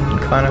pattern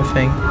kind of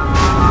thing.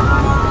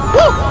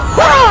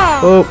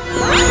 Oh.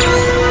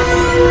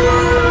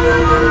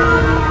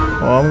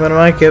 Oh, I'm gonna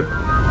make it.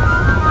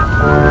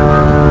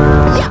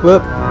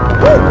 Whoop.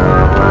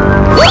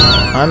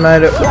 I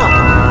made it.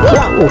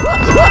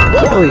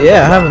 Oh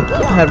yeah, I haven't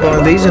had one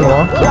of these in a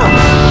while.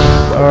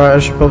 Alright, I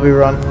should probably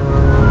run.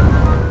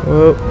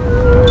 Whoop.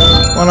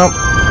 One up.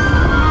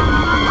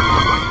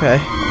 Okay.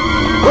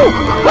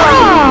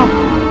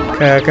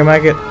 Okay, I can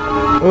make it.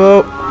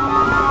 Whoa.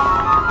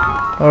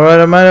 Alright,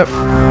 I made it.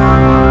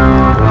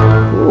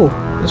 Ooh,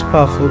 this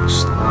path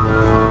looks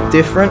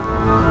different.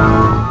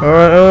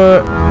 Alright,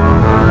 alright.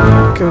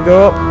 Can we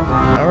go up?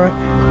 Alright.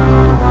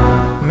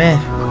 Man.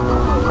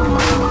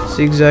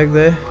 Zigzag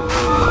there.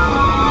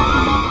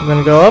 I'm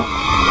gonna go up.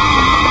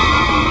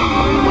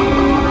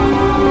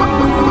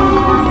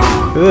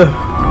 Ugh.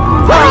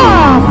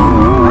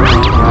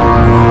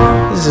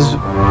 This is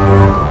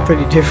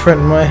pretty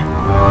different.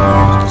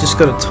 Just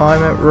gotta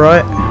time it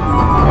right.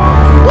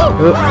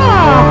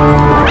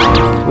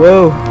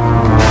 Whoa.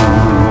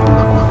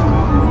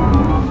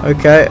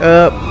 Okay,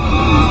 up.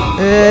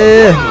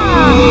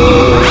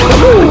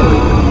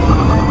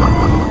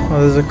 Oh,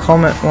 there's a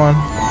comet one.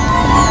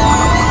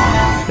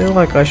 I feel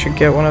like I should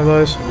get one of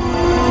those.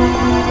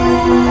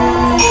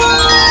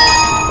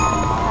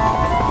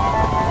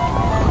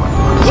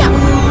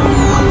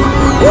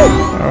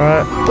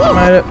 Alright,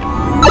 made it.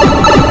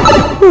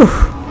 Whew.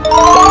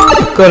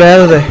 Got out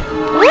of there.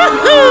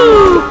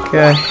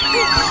 Okay.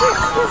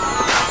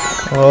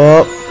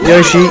 Oh,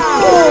 Yoshi.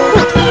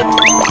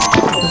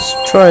 Let's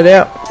try it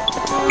out.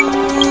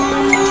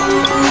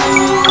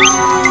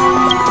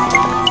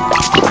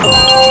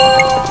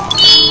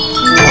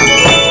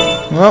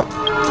 Well,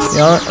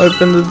 yeah,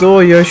 open the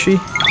door, Yoshi.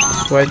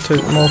 Just wait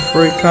till more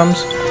fruit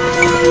comes.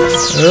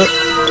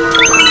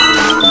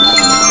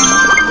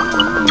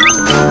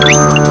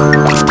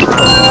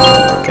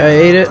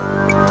 Okay, eat it.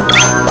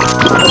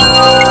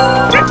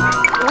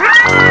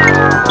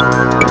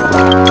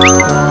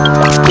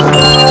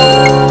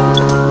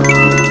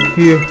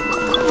 Here.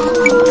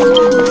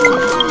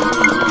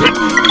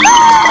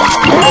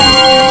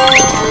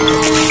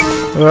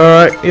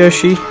 Alright,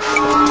 Yoshi.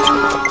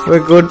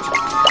 We're good.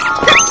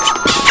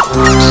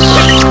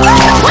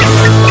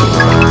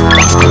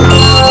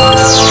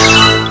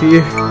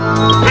 Here.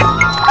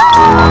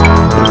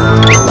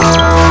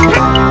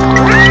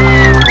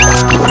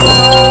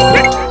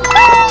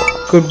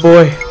 Good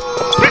boy.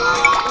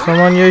 Come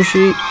on,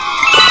 Yoshi.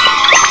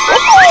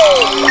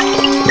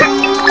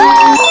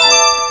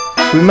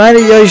 We made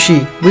it,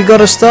 Yoshi. We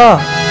got a star.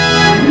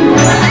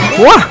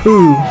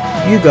 Wahoo!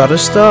 You got a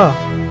star.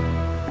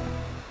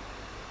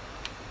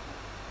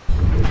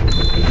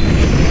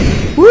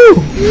 Woo!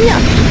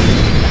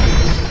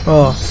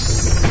 Oh.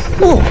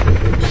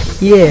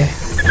 Yeah.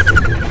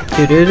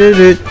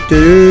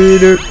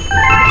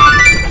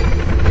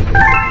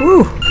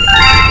 Woo!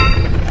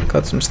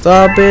 Got some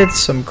star bits,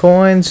 some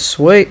coins,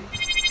 sweet.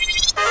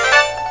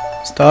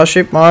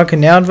 Starship Mario can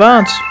now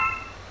advance.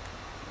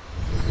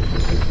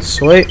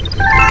 Sweet.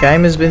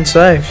 Game has been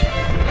saved.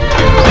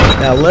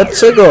 Now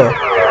let's go.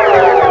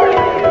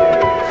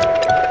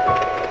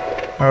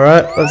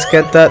 Alright, let's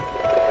get that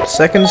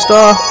second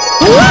star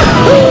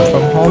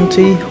from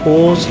Haunty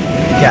Hall's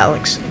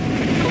Galaxy.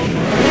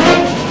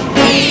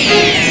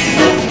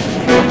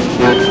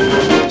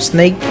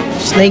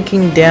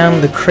 Sneaking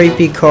down the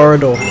creepy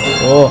corridor.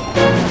 Oh,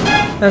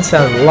 that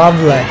sounds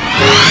lovely,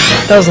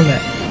 doesn't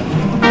it?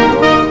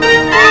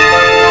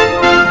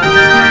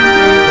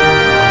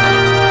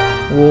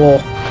 Whoa.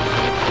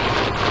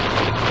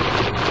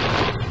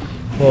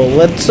 Well,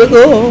 let's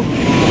go.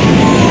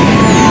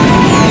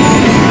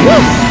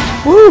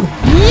 Woo!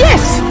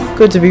 Yes!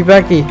 Good to be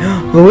back here.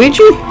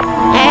 Luigi?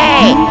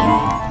 Hey!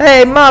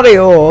 Hey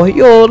Mario,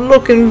 you're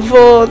looking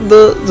for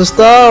the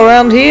star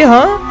around here,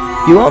 huh?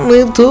 You want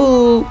me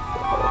to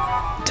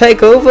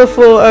take over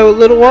for a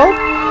little while?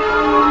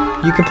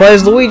 You can play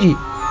as Luigi.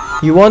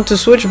 You want to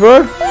switch,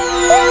 bro?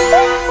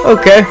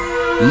 Okay.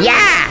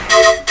 Yeah!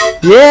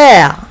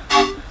 Yeah!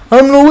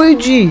 I'm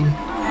Luigi!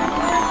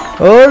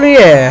 Oh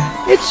yeah!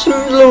 It's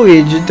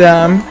Luigi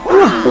time!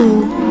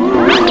 Woohoo!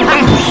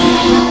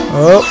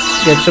 Oh,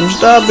 get some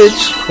star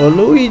bits for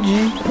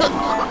Luigi!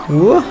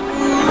 Whoa!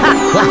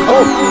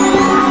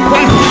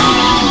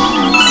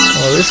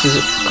 Oh, this is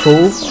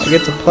cool. I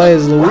get to play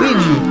as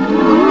Luigi.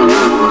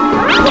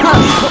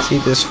 See,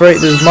 there's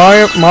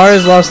Mario.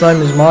 Mario's last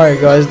name is Mario,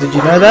 guys. Did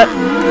you know that?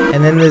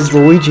 And then there's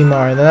Luigi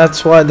Mario.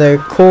 That's why they're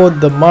called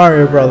the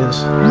Mario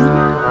Brothers.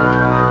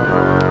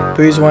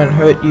 Boos won't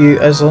hurt you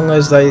as long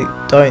as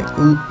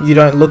you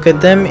don't look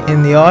at them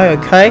in the eye,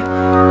 okay?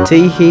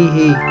 Tee hee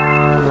hee.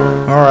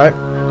 Alright,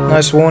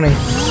 nice warning.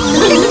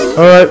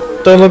 Alright,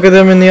 don't look at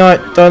them in the eye.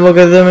 Don't look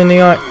at them in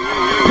the eye.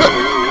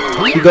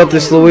 You got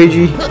this,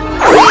 Luigi.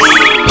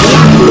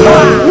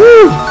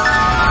 Woo!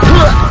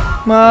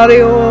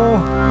 Mario!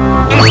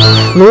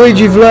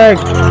 Luigi flag!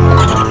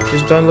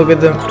 Just don't look at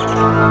them.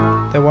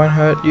 They won't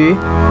hurt you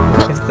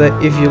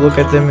if you look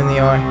at them in the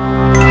eye.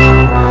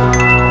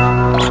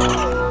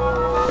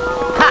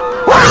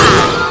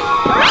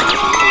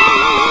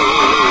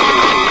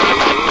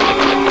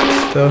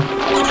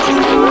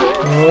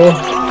 Oh.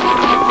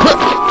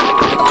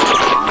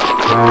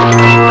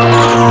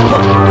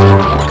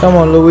 Come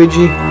on,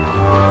 Luigi.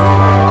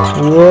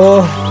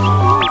 Whoa.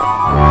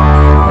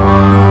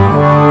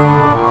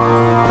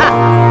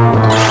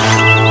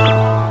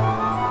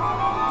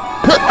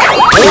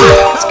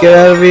 Let's get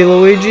out of here,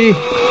 Luigi.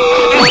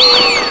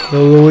 The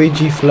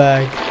Luigi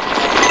flag.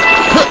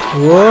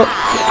 Whoa.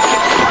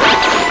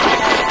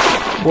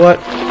 What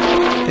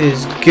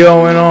is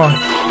going on?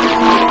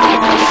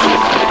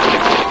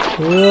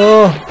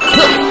 Whoa!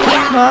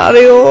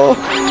 Mario!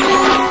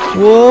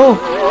 Whoa!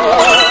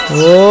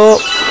 Whoa!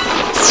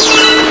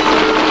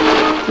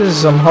 This is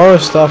some horror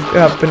stuff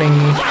happening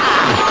here.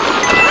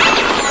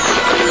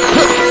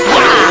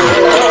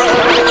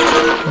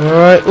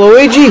 Alright,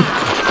 Luigi!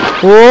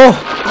 Whoa!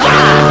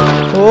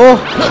 Whoa!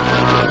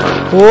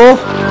 Whoa!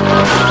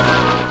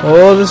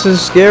 Oh, this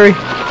is scary.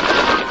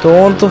 Don't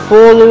want to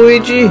fall,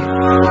 Luigi!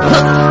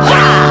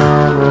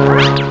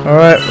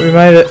 Alright, we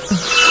made it.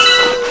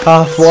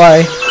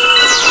 Halfway.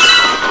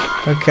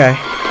 Okay.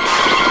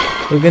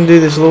 We can do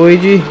this,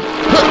 Luigi.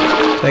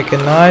 Take it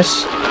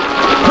nice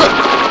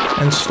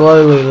and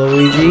slowly,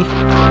 Luigi.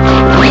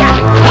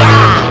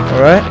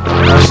 Alright,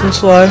 nice and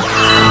slow.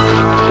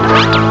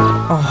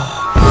 Oh,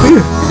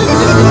 phew.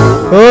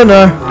 Oh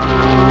no.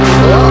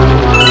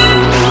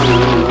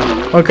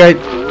 Okay,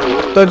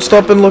 don't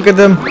stop and look at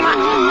them.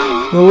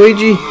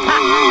 Luigi.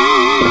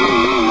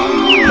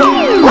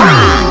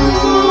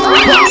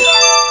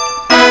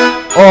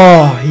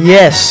 Oh,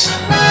 yes.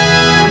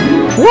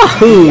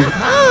 Wahoo!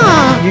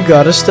 You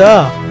got a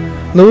star.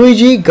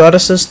 Luigi got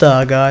us a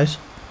star, guys.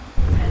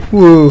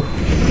 Woo.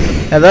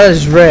 Now that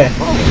is rare.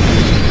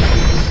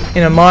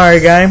 In a Mario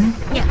game,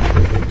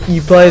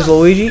 you play as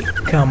Luigi?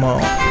 Come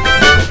on.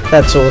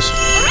 That's awesome.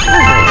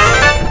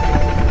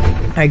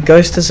 A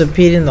ghost has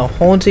appeared in the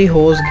Haunty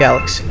Hall's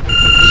Galaxy.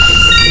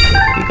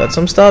 You got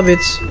some star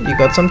bits. You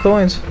got some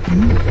coins.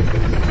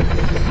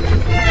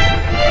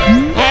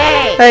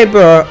 Hey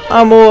bro,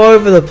 I'm all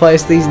over the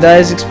place these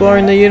days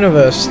exploring the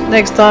universe.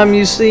 Next time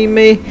you see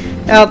me,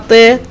 out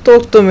there,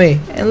 talk to me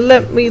and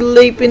let me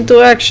leap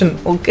into action,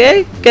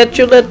 okay? Get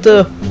your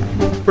letter,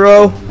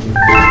 bro.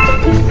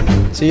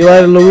 See you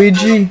later,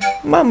 Luigi.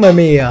 Mamma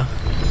mia.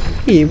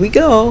 Here we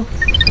go.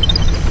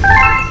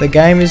 The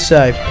game is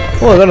saved.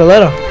 Oh, I got a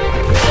letter.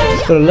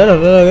 Got a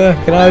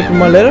letter. Can I open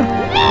my letter?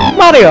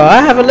 Mario,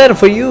 I have a letter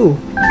for you.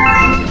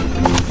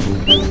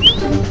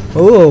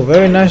 Oh,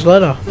 very nice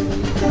letter.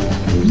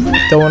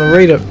 Don't want to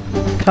read it.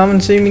 Come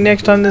and see me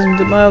next time there's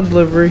a mail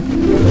delivery.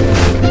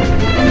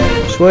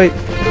 Sweet.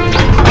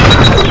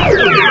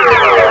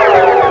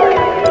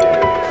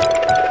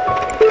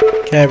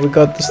 Okay, we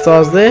got the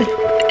stars there.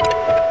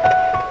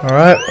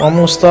 Alright, one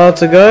more star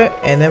to go,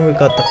 and then we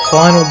got the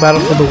final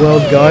battle for the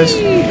world, guys.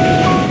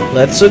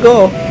 Let's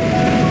go.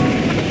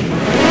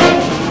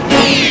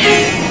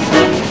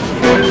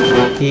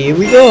 Here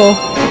we go.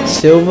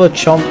 Silver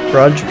Chomp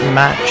Grudge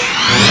match.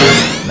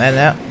 Man,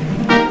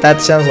 that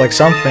sounds like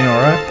something,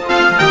 alright.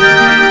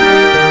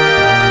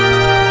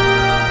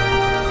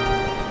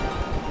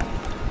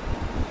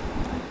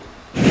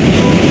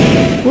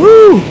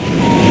 Woo!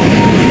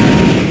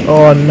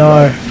 Oh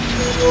no.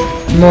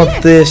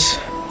 Not this.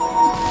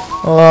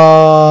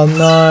 Oh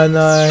no,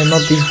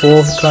 not these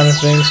ball kind of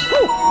things.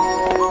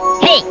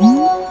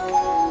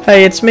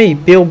 Hey, it's me,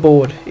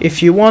 Billboard.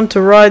 If you want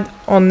to ride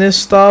on this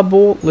star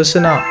ball,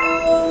 listen up.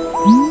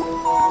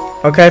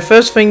 Okay,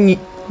 first thing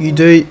you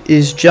do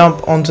is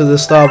jump onto the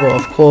star ball,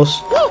 of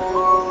course.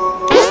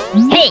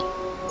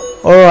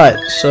 Alright,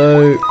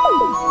 so...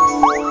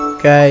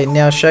 Okay,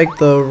 now shake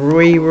the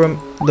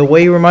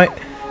Wii remote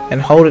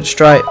and hold it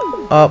straight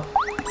up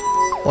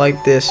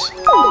like this.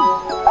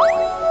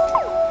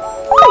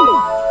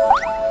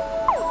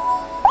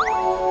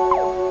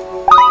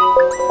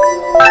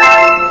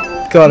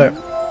 Got it.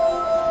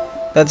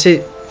 That's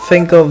it.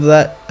 Think of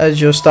that as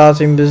your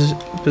starting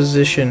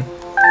position.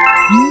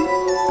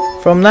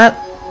 From that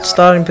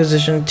starting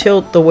position,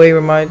 tilt the Wii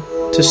remote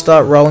to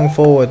start rolling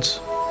forwards.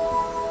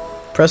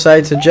 Press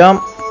A to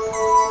jump.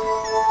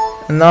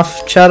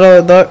 Enough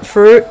chatter though.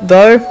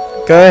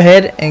 Go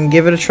ahead and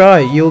give it a try.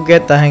 You'll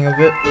get the hang of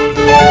it.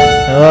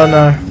 Oh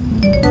no.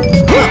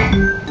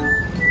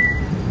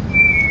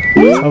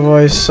 I've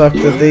always sucked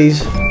at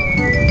these.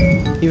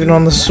 Even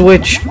on the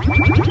Switch.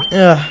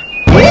 Ugh.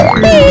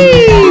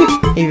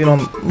 Even on,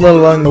 let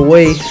alone the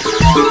Wii.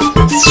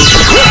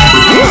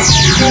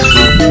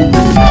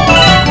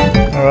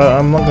 Alright,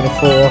 I'm not gonna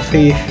fall off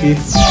here.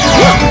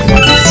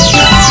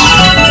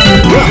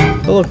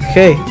 Oh look,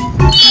 okay.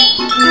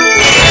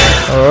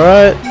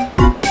 Alright.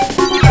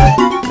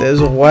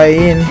 There's a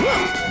way in.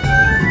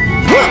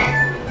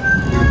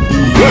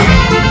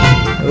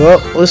 Oh,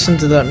 listen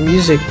to that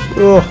music.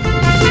 Oh.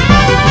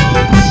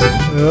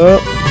 Oh.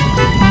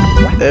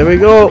 There we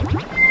go.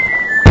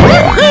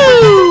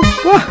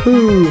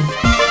 Wahoo!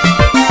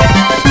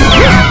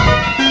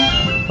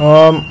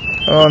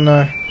 Oh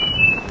no.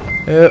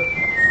 Yep.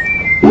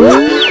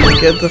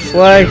 Get the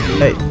flag.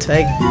 Hey,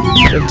 take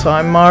your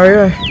time,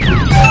 Mario.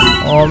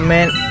 Oh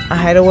man, I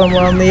hate it when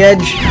we're on the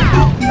edge.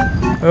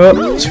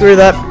 Oh, screw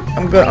that.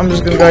 I'm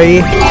just gonna go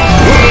here.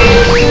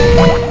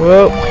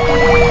 Whoa.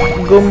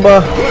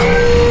 Goomba.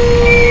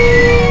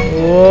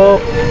 Whoa.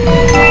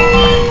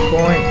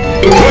 Point.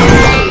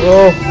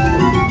 Whoa.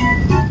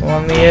 I'm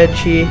on the edge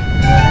here.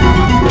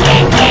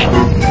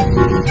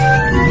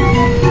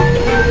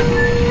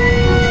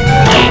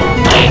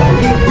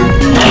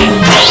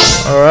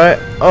 Alright.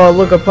 Oh,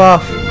 look, a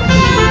path.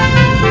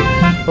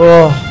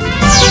 Oh,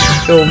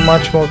 I feel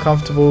much more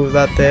comfortable with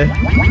that there.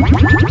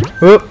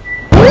 Whoop.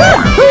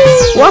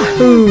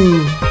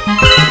 Wahoo!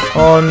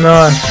 Oh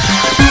no.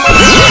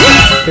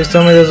 Please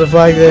tell me there's a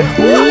flag there.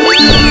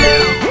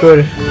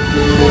 Good.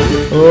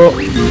 Oh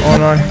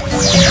no.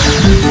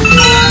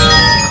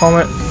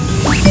 Comet.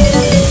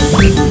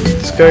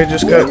 Let's go,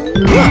 just go.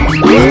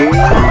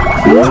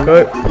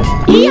 Go.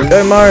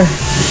 Go, Mario.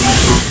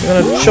 I'm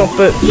gonna chop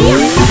it.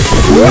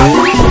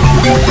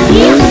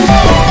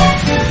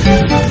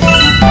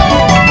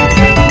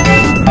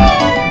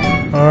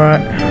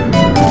 Alright.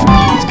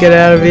 Let's get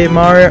out of here,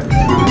 Mario.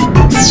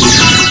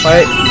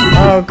 Wait.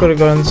 Oh, I could have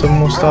gotten some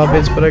more star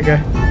bits, but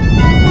okay.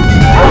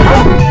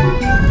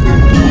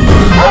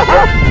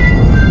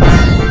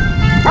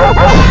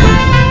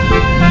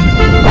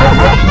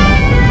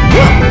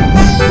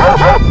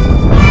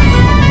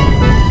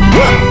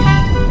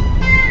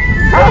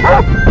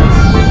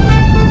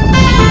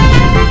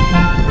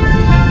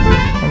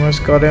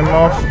 Almost got him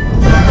off.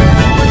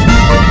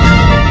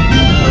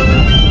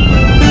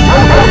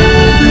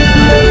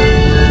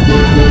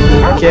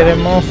 Get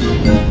him off.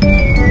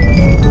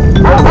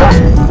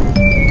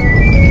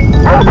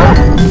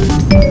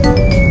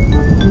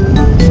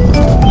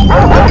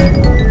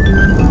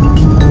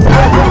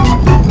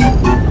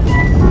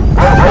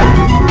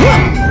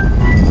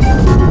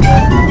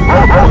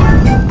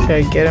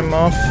 Okay, get him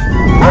off.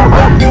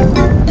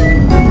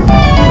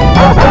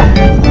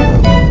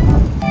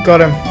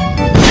 Got him.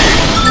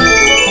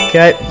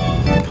 Okay,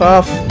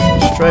 path,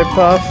 straight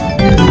path.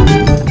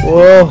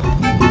 Whoa.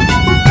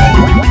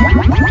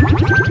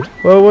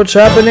 Whoa, what's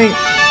happening?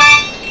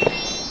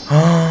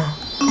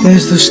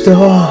 There's the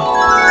star.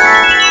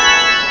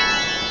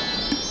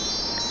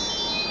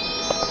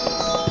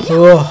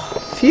 Oh,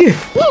 phew.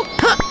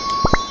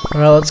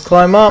 Alright, let's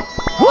climb up.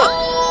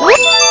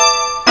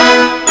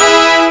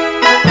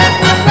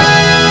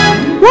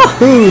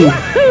 Woohoo!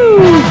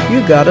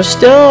 You got a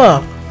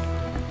star.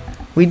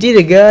 We did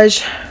it,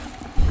 guys.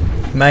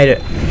 Made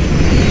it.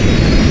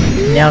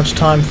 Now it's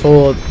time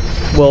for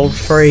World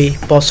 3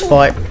 boss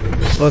fight.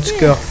 Let's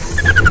go.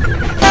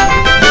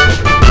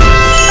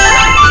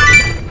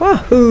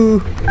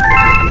 Woohoo!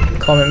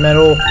 Comet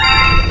medal.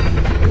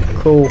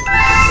 Cool.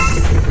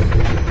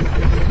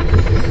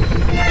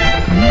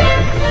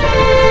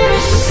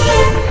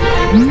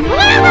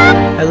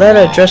 A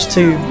letter addressed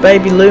to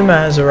Baby Luma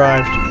has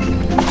arrived.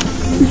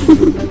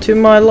 To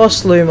my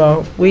lost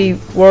Luma, we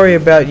worry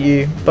about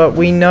you, but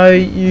we know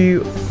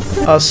you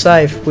are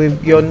safe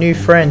with your new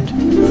friend.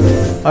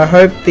 I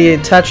hope the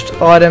attached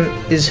item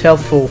is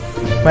helpful.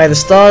 May the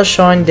stars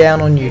shine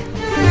down on you.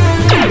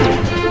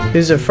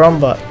 Who's it from,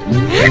 but?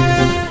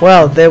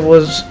 Wow, there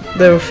were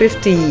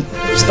 50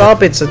 star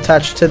bits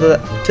attached to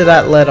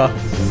that letter.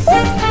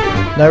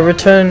 No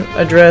return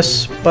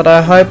address, but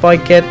I hope I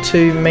get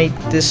to meet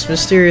this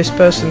mysterious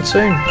person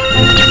soon.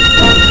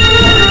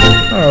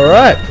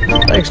 Alright,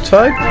 thanks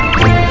Toad.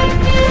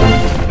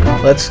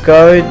 Let's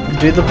go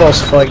do the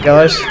boss fight,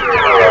 guys.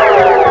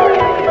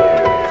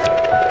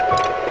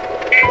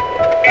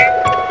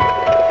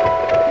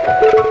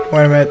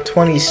 Wait a minute,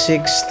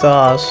 26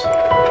 stars.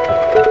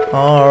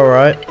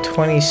 Alright,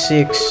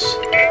 26.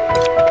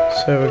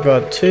 So we've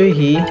got 2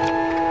 here.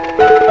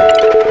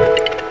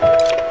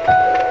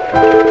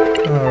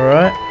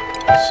 Alright,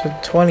 so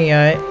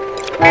 28.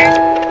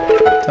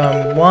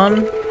 Done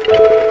 1.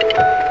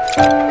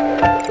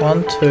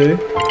 1, 2.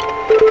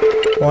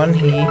 1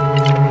 here.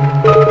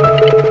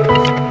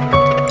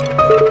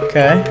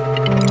 Okay.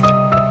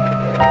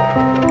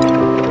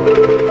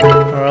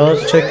 Alright,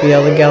 let's check the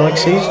other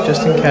galaxies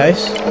just in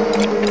case.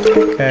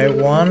 Okay,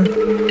 1.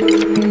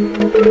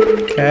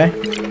 Okay.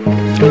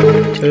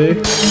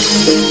 2.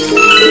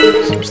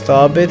 Some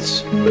star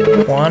bits.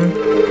 1. 1,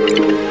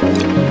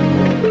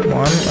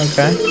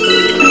 okay.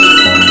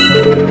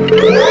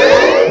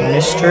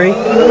 Mystery.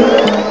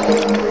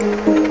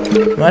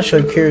 I'm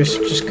actually curious,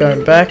 just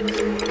going back.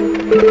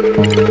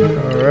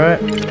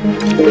 Alright.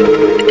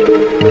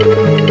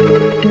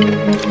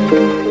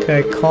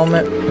 Okay,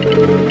 comet.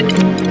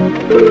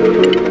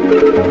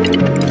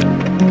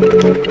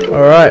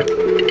 Alright.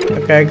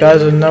 Okay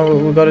guys, I know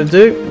what we've got to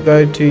do.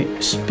 Go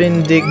to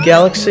Spin Dig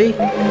Galaxy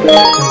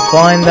and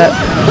find that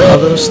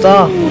other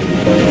star.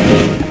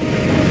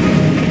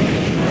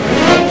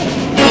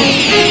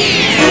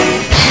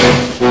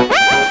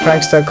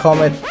 Prankster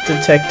comet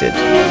detected.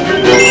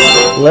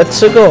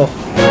 Let's go.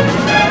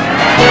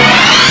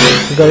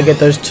 We've got to get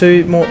those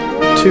two more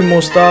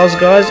stars,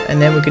 guys, and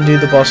then we can do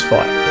the boss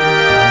fight.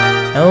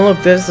 And look,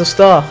 there's the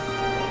star.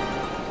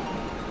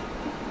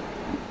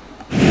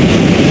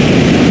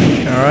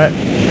 Alright.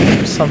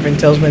 Something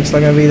tells me it's not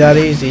going to be that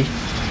easy.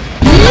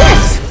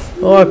 Yes!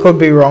 Oh, I could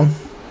be wrong.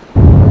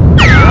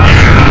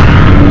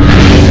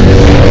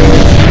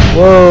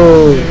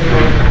 Whoa.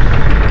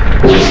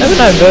 Haven't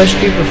I versed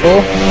you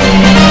before?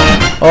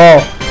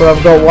 Oh, but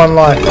I've got 1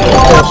 life, of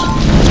course.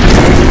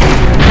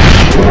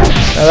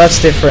 Now that's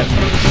different.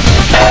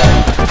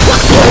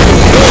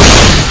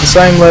 It's the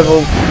same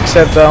level,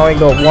 except I only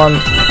got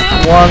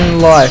one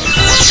life.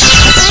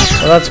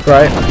 Well, that's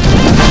great.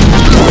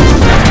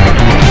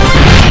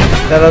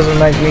 That doesn't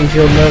make me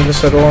feel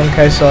nervous at all in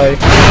case I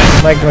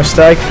make a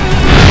mistake.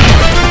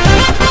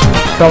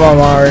 Come on,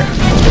 Mario.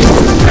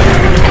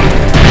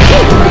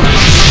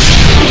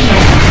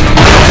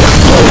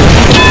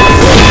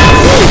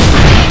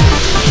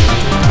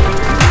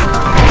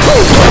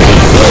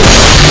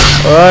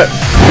 Alright,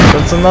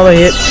 that's another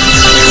hit.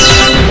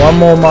 1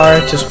 more,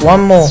 Mario, just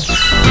 1 more.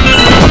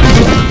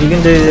 You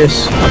can do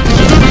this.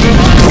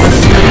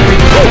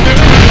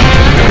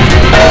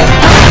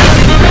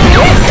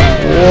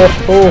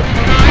 Whoa.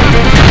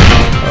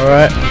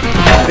 Alright,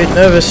 a bit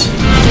nervous.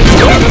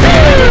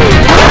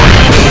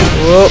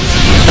 Whoa.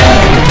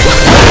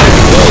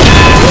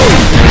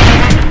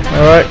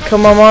 Alright,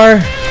 come on, Mario.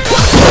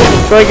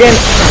 Try again.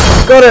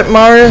 Got it,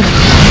 Mario.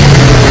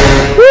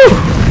 Woo!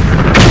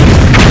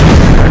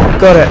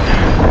 Got it.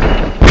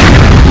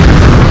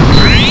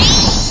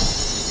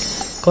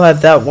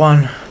 Glad that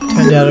one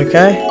turned out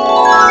okay.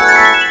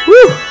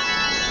 Woo!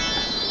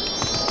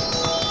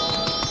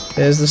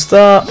 There's the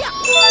star.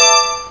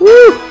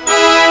 Woo!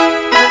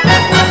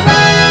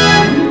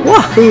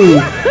 Wahoo!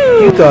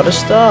 You got a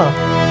star.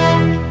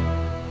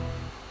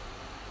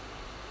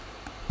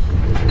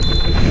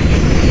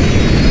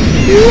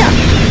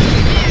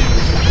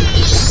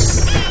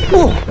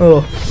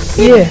 Oh,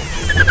 yeah.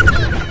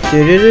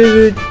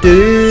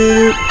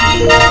 Do-do-do-do-do.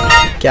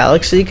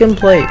 Galaxy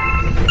complete.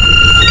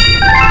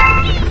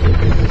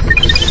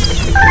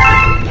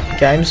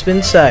 Game's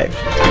been saved.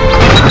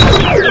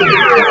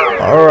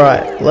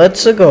 Alright,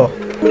 let's go.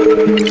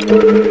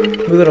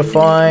 We gotta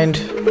find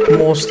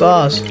more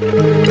stars.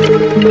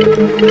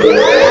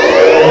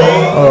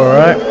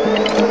 Alright.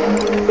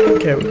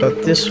 Okay, we got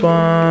this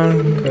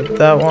one. Got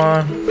that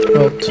one.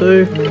 Well,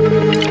 2.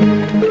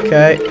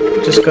 Okay,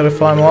 just gotta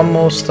find one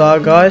more star,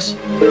 guys.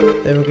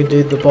 Then we can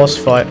do the boss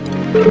fight.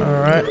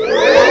 Alright.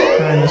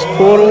 Go in this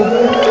portal.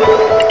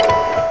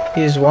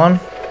 Here's one.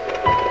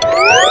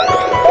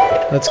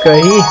 Let's go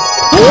here.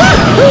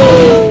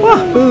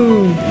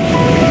 Wahoo!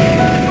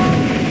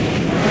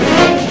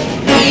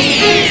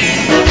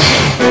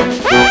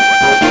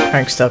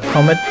 Prankster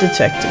Comet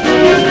detected.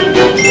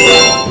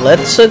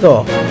 Let's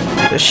go.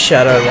 The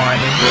shadow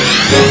lining.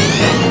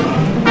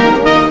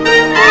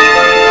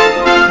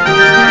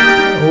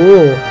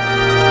 Ooh.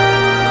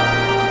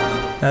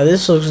 Now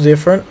this looks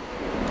different.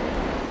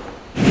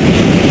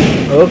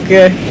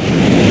 Okay.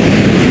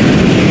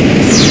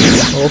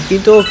 Okie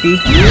dokie.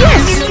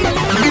 Yes!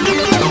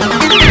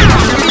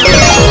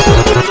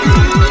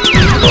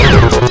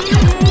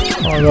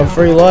 Oh, I got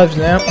 3 lives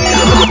now.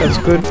 That's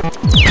good.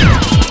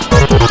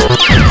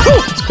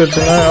 It's good to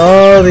know.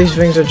 Oh, these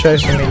things are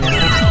chasing me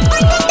now.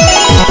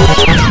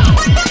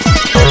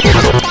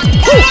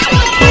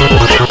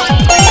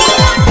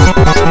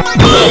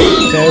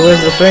 Okay,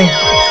 where's the thing?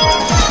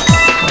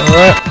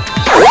 Alright.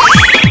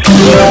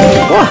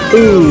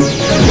 Wahoo!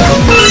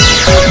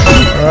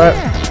 Alright,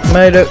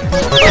 made it.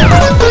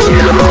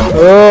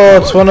 Oh,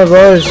 it's one of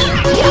those.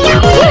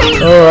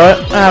 Alright,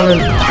 I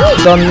haven't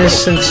done this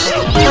since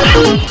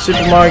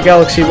Super Mario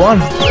Galaxy 1.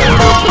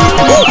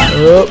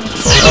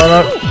 Oh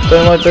no,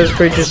 don't let those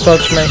creatures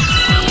touch me.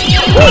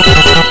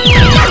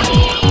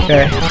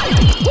 Okay,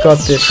 got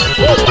this.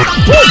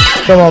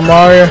 Come on,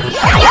 Mario.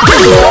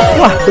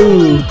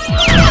 Wahoo!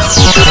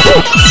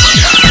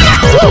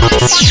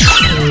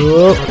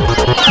 Whoop.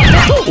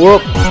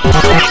 Whoop.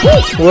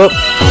 Whoop.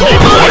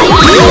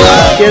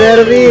 Get out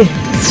of here.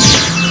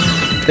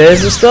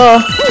 There's the star.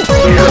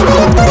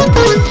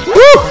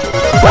 Woo!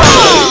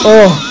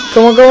 Oh,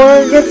 come on,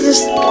 get this.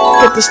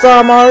 Get the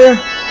star, Mario.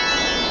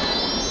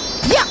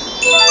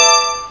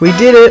 We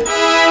did it.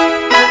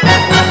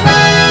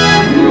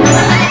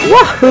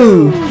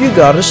 Wahoo! You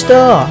got a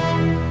star.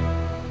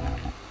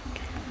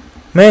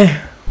 Man.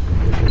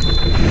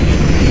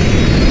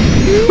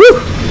 Woo!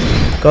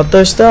 Got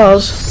those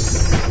stars.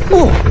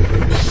 Oh,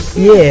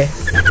 yeah.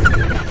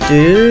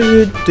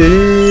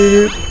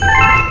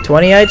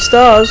 28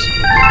 stars.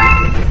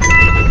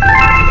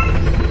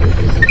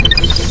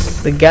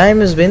 The game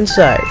has been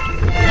saved.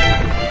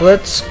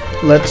 Let's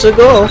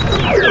go.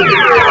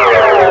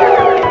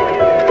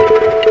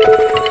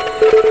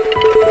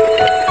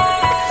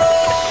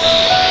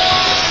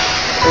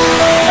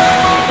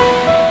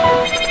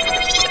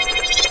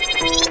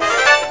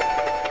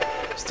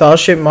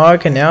 Starship Mario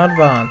can now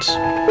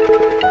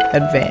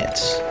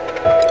advance.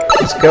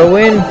 Let's go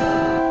in.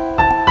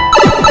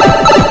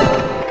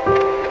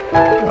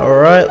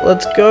 Alright,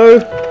 let's go.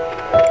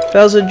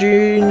 Bowser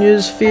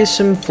Jr.'s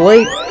fearsome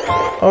fleet.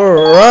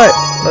 Alright,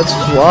 let's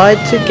fly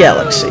to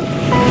Galaxy.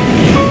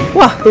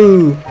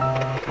 Wahoo!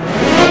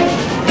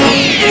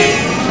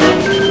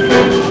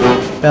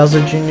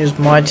 Bowser Jr.'s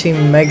mighty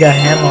mega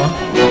hammer.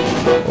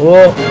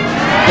 Oh.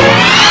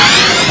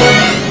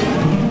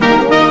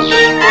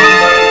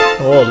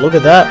 Oh, look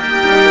at that.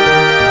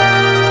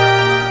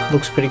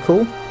 Looks pretty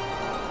cool.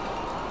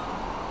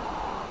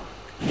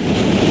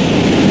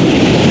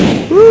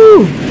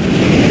 Woo!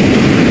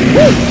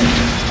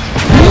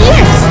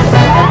 Yes!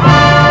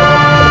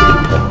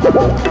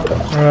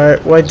 Alright,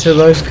 wait till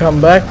those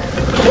come back.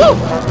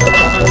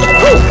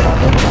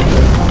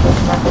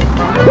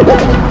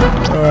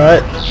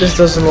 Alright, this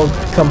doesn't look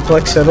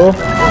complex at all.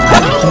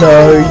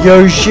 No,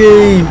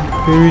 Yoshi!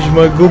 Who's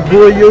my good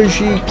boy,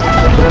 Yoshi?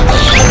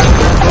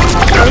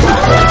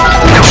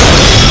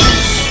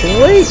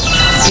 Sweet!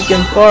 You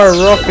can fire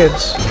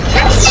rockets.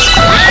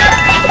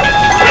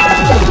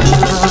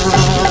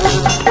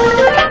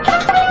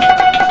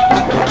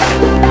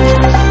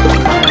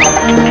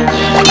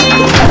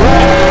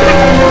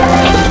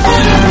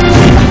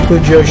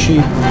 Good Yoshi.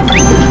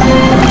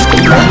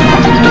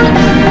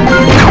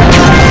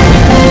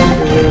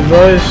 Get rid of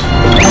those.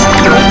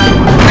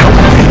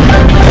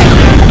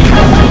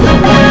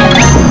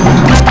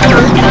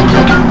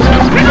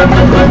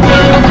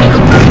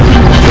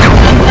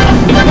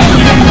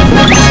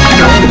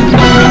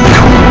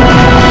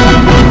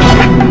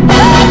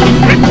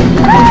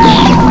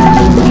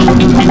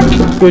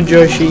 Good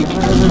Yoshi.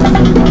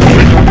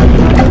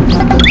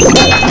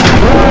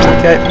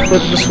 Okay,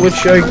 flip the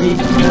switch,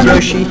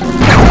 Yoshi.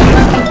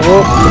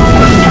 Whoop.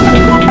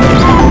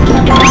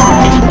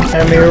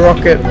 Hand me a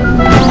rocket.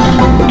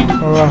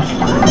 Alright.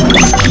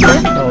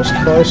 That was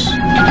close.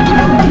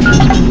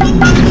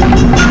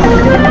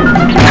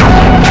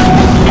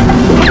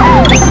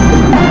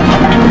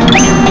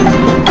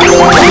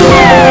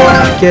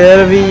 Get out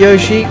of here,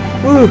 Yoshi.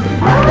 Woo!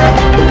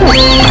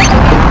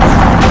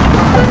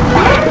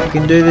 You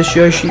can do this,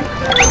 Yoshi.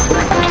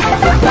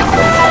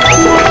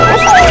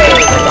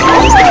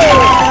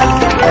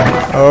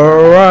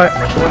 Alright.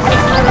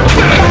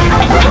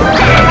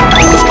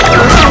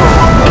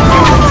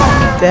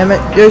 Damn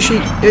it, Yoshi.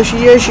 It's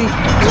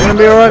gonna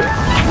be alright.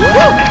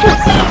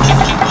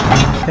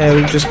 Okay,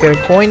 we'll just get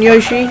a coin,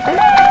 Yoshi.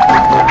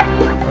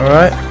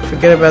 Alright,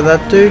 forget about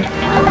that dude.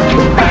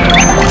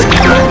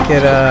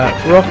 Get a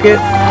rocket,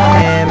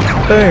 and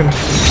boom.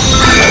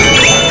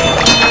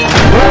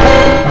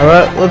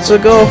 Alright, let's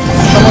go.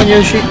 Come on,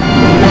 Yoshi.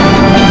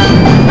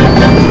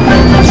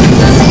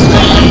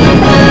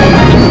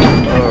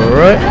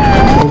 Alright,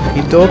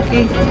 okie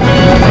dokie.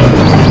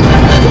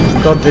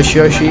 Got this,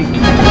 Yoshi.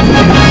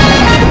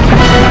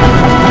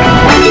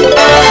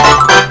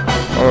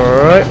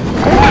 Alright,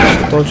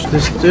 let's dodge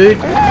this dude.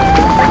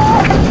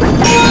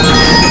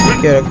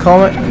 Get a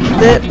comet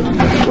there.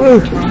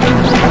 Woo!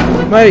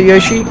 Made it,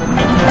 Yoshi.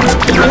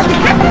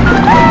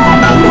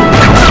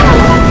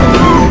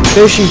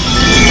 Yoshi.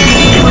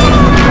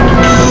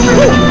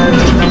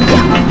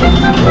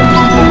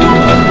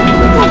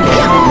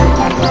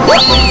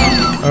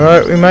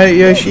 Alright, we made it,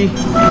 Yoshi.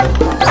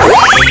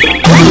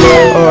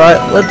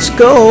 Alright, let's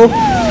go.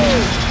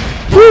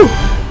 Woo!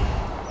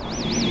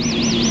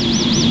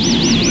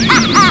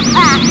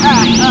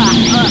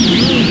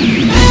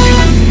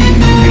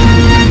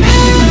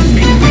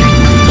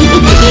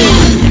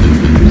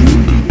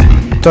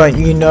 Don't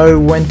you know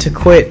when to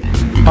quit?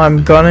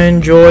 I'm gonna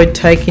enjoy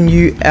taking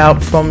you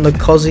out from the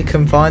cozy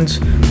confines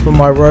for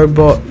my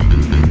robot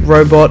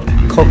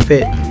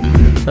cockpit.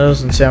 That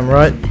doesn't sound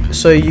right.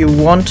 So you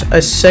want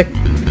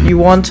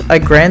a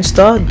grand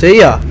star, do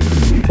ya?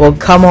 Well,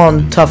 come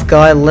on, tough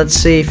guy. Let's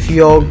see if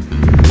you're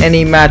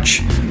any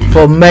match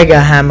for Mega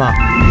Hammer.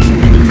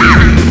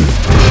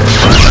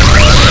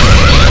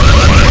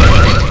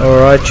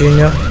 Alright,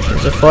 Junior.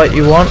 There's a fight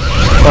you want.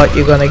 It's a fight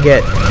you're gonna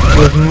get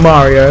with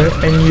Mario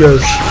and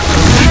Yoshi.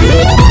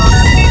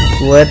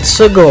 Let's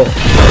go.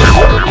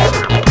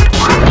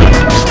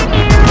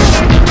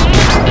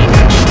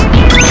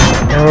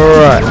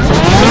 Alright.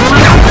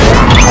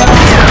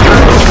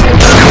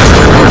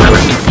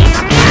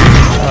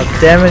 Oh,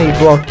 damn it, he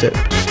blocked it.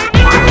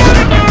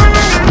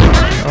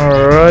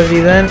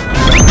 Alrighty then.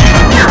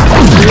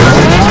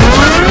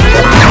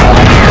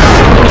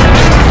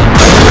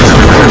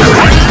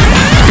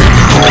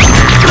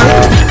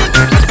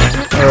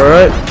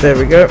 Alright, there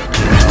we go.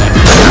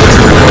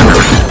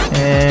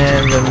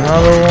 And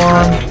another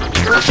one.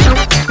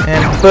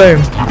 And boom.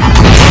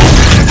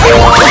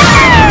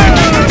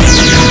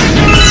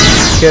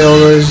 Get all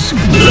those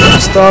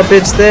star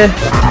bits there.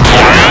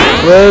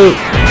 Whoa.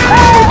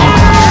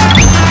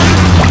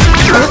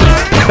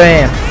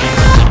 Bam.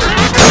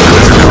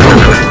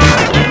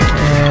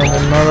 And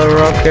another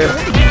rocket.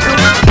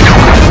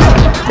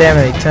 Damn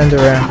it, he turned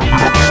around.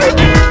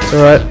 It's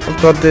alright,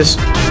 I've got this.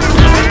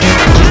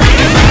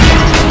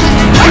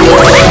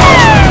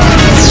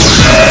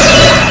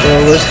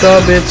 All those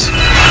star bits.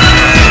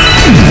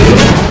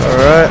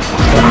 Alright.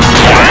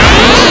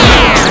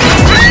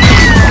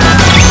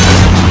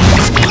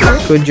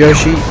 Good,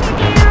 Yoshi.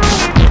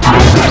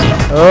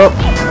 Oh.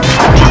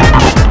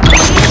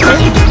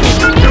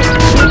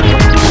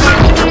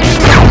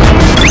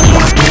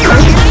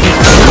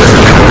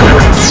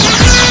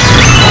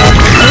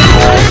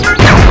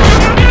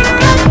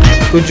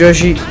 Good,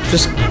 Yoshi.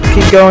 Just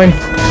keep going.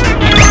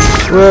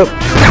 Whoop.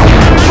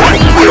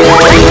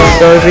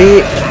 Go over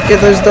here. Get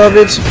those star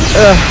bits.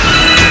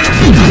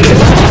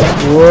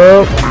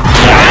 Whoa.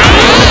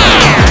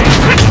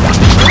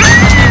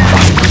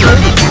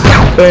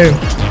 Boom.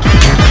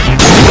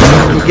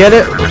 You get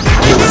it?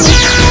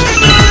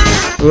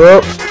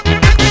 Whoa.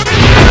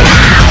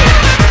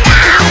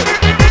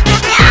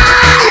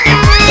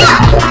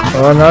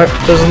 Oh no,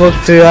 doesn't look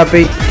too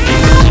happy.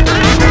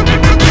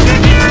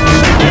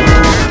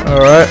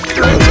 Alright,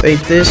 let's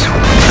eat this.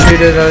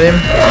 Shoot it at him.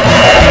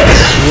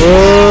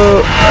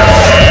 Whoa.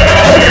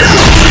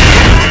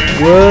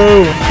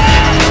 Whoa.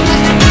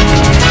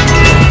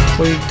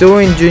 What are you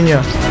doing,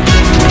 Junior?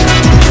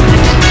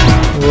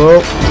 Whoa.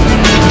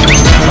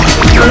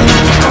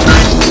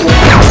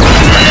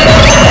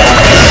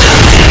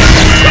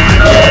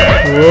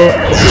 Whoa.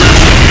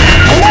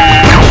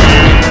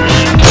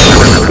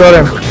 Got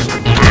him.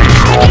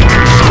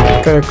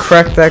 Gotta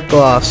crack that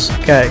glass.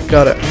 Okay,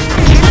 got it.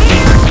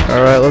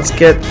 Alright, let's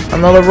get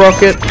another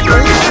rocket.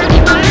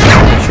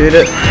 Shoot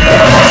it.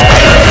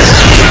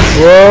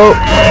 Whoa.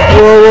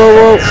 Whoa, whoa,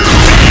 whoa.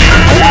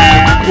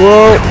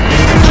 Whoa.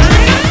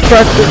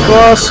 Crack the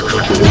glass.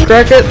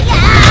 Crack it.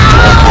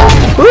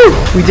 Woo!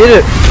 We did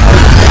it.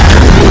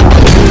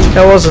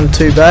 That wasn't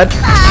too bad.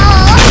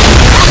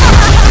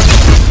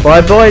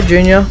 Bye bye,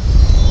 Junior.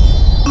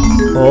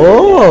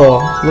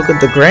 Oh, look at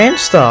the Grand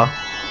Star.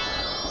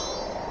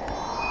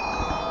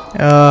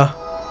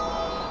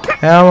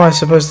 How am I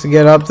supposed to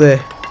get up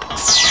there?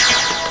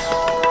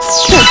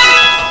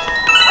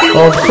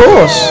 Of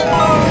course.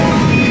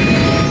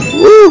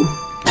 Woo!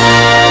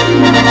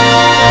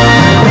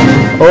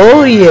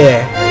 Oh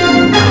yeah.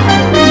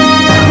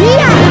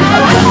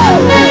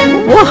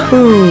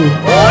 Woohoo!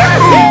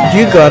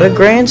 You got a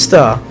Grand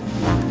Star.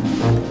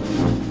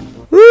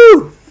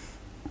 Woo!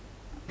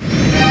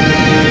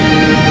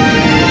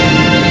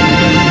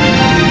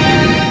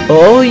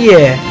 Oh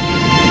yeah.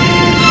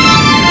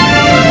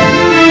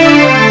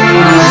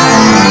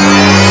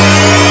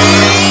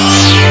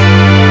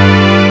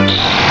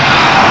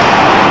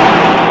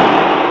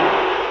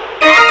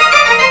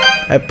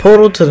 A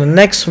portal to the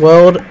next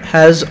world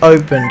has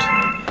opened.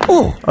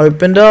 Oh.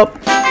 Opened up.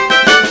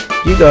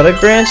 You got a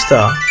Grand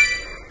Star.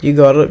 You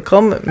got a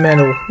Comet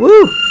Medal.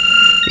 Woo!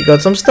 You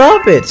got some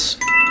star bits.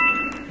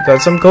 You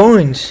got some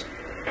coins.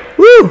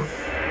 Woo!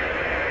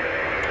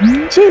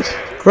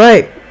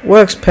 Great.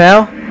 Works,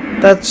 pal.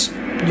 That's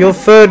your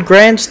third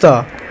Grand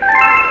Star.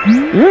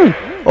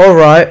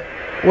 Alright.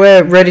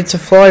 We're ready to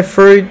fly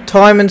through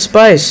time and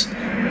space.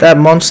 That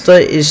monster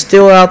is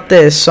still out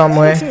there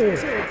somewhere.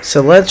 So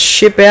let's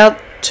ship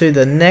out to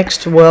the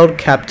next world,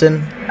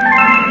 Captain.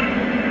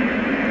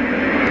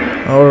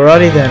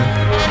 Alrighty then.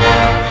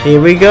 Here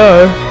we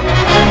go.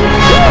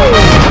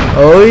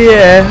 Oh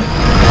yeah.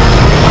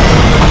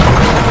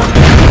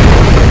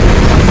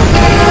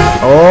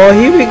 Oh,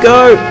 here we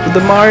go with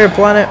the Mario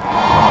planet.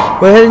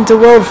 We're heading to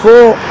World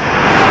 4.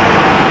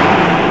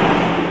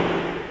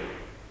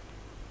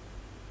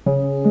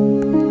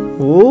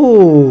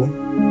 Ooh.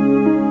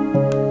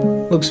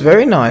 Looks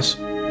very nice.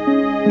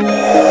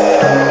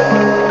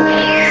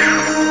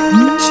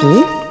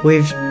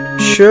 We've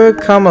sure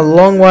come a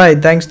long way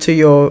thanks to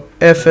your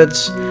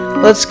efforts.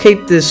 Let's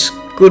keep this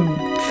good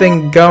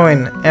thing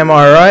going, am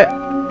I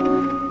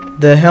right?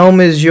 The helm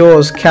is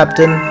yours,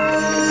 Captain.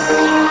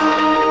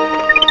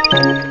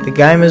 The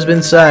game has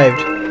been saved.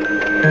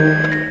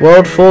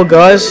 World 4,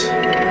 guys.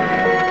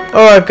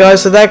 Alright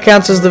guys, so that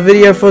counts as the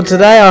video for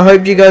today. I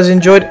hope you guys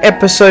enjoyed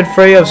episode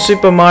 3 of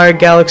Super Mario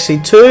Galaxy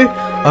 2.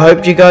 I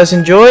hope you guys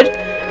enjoyed.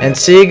 And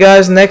see you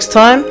guys next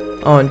time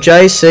on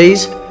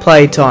JC's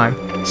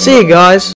Playtime. See you guys.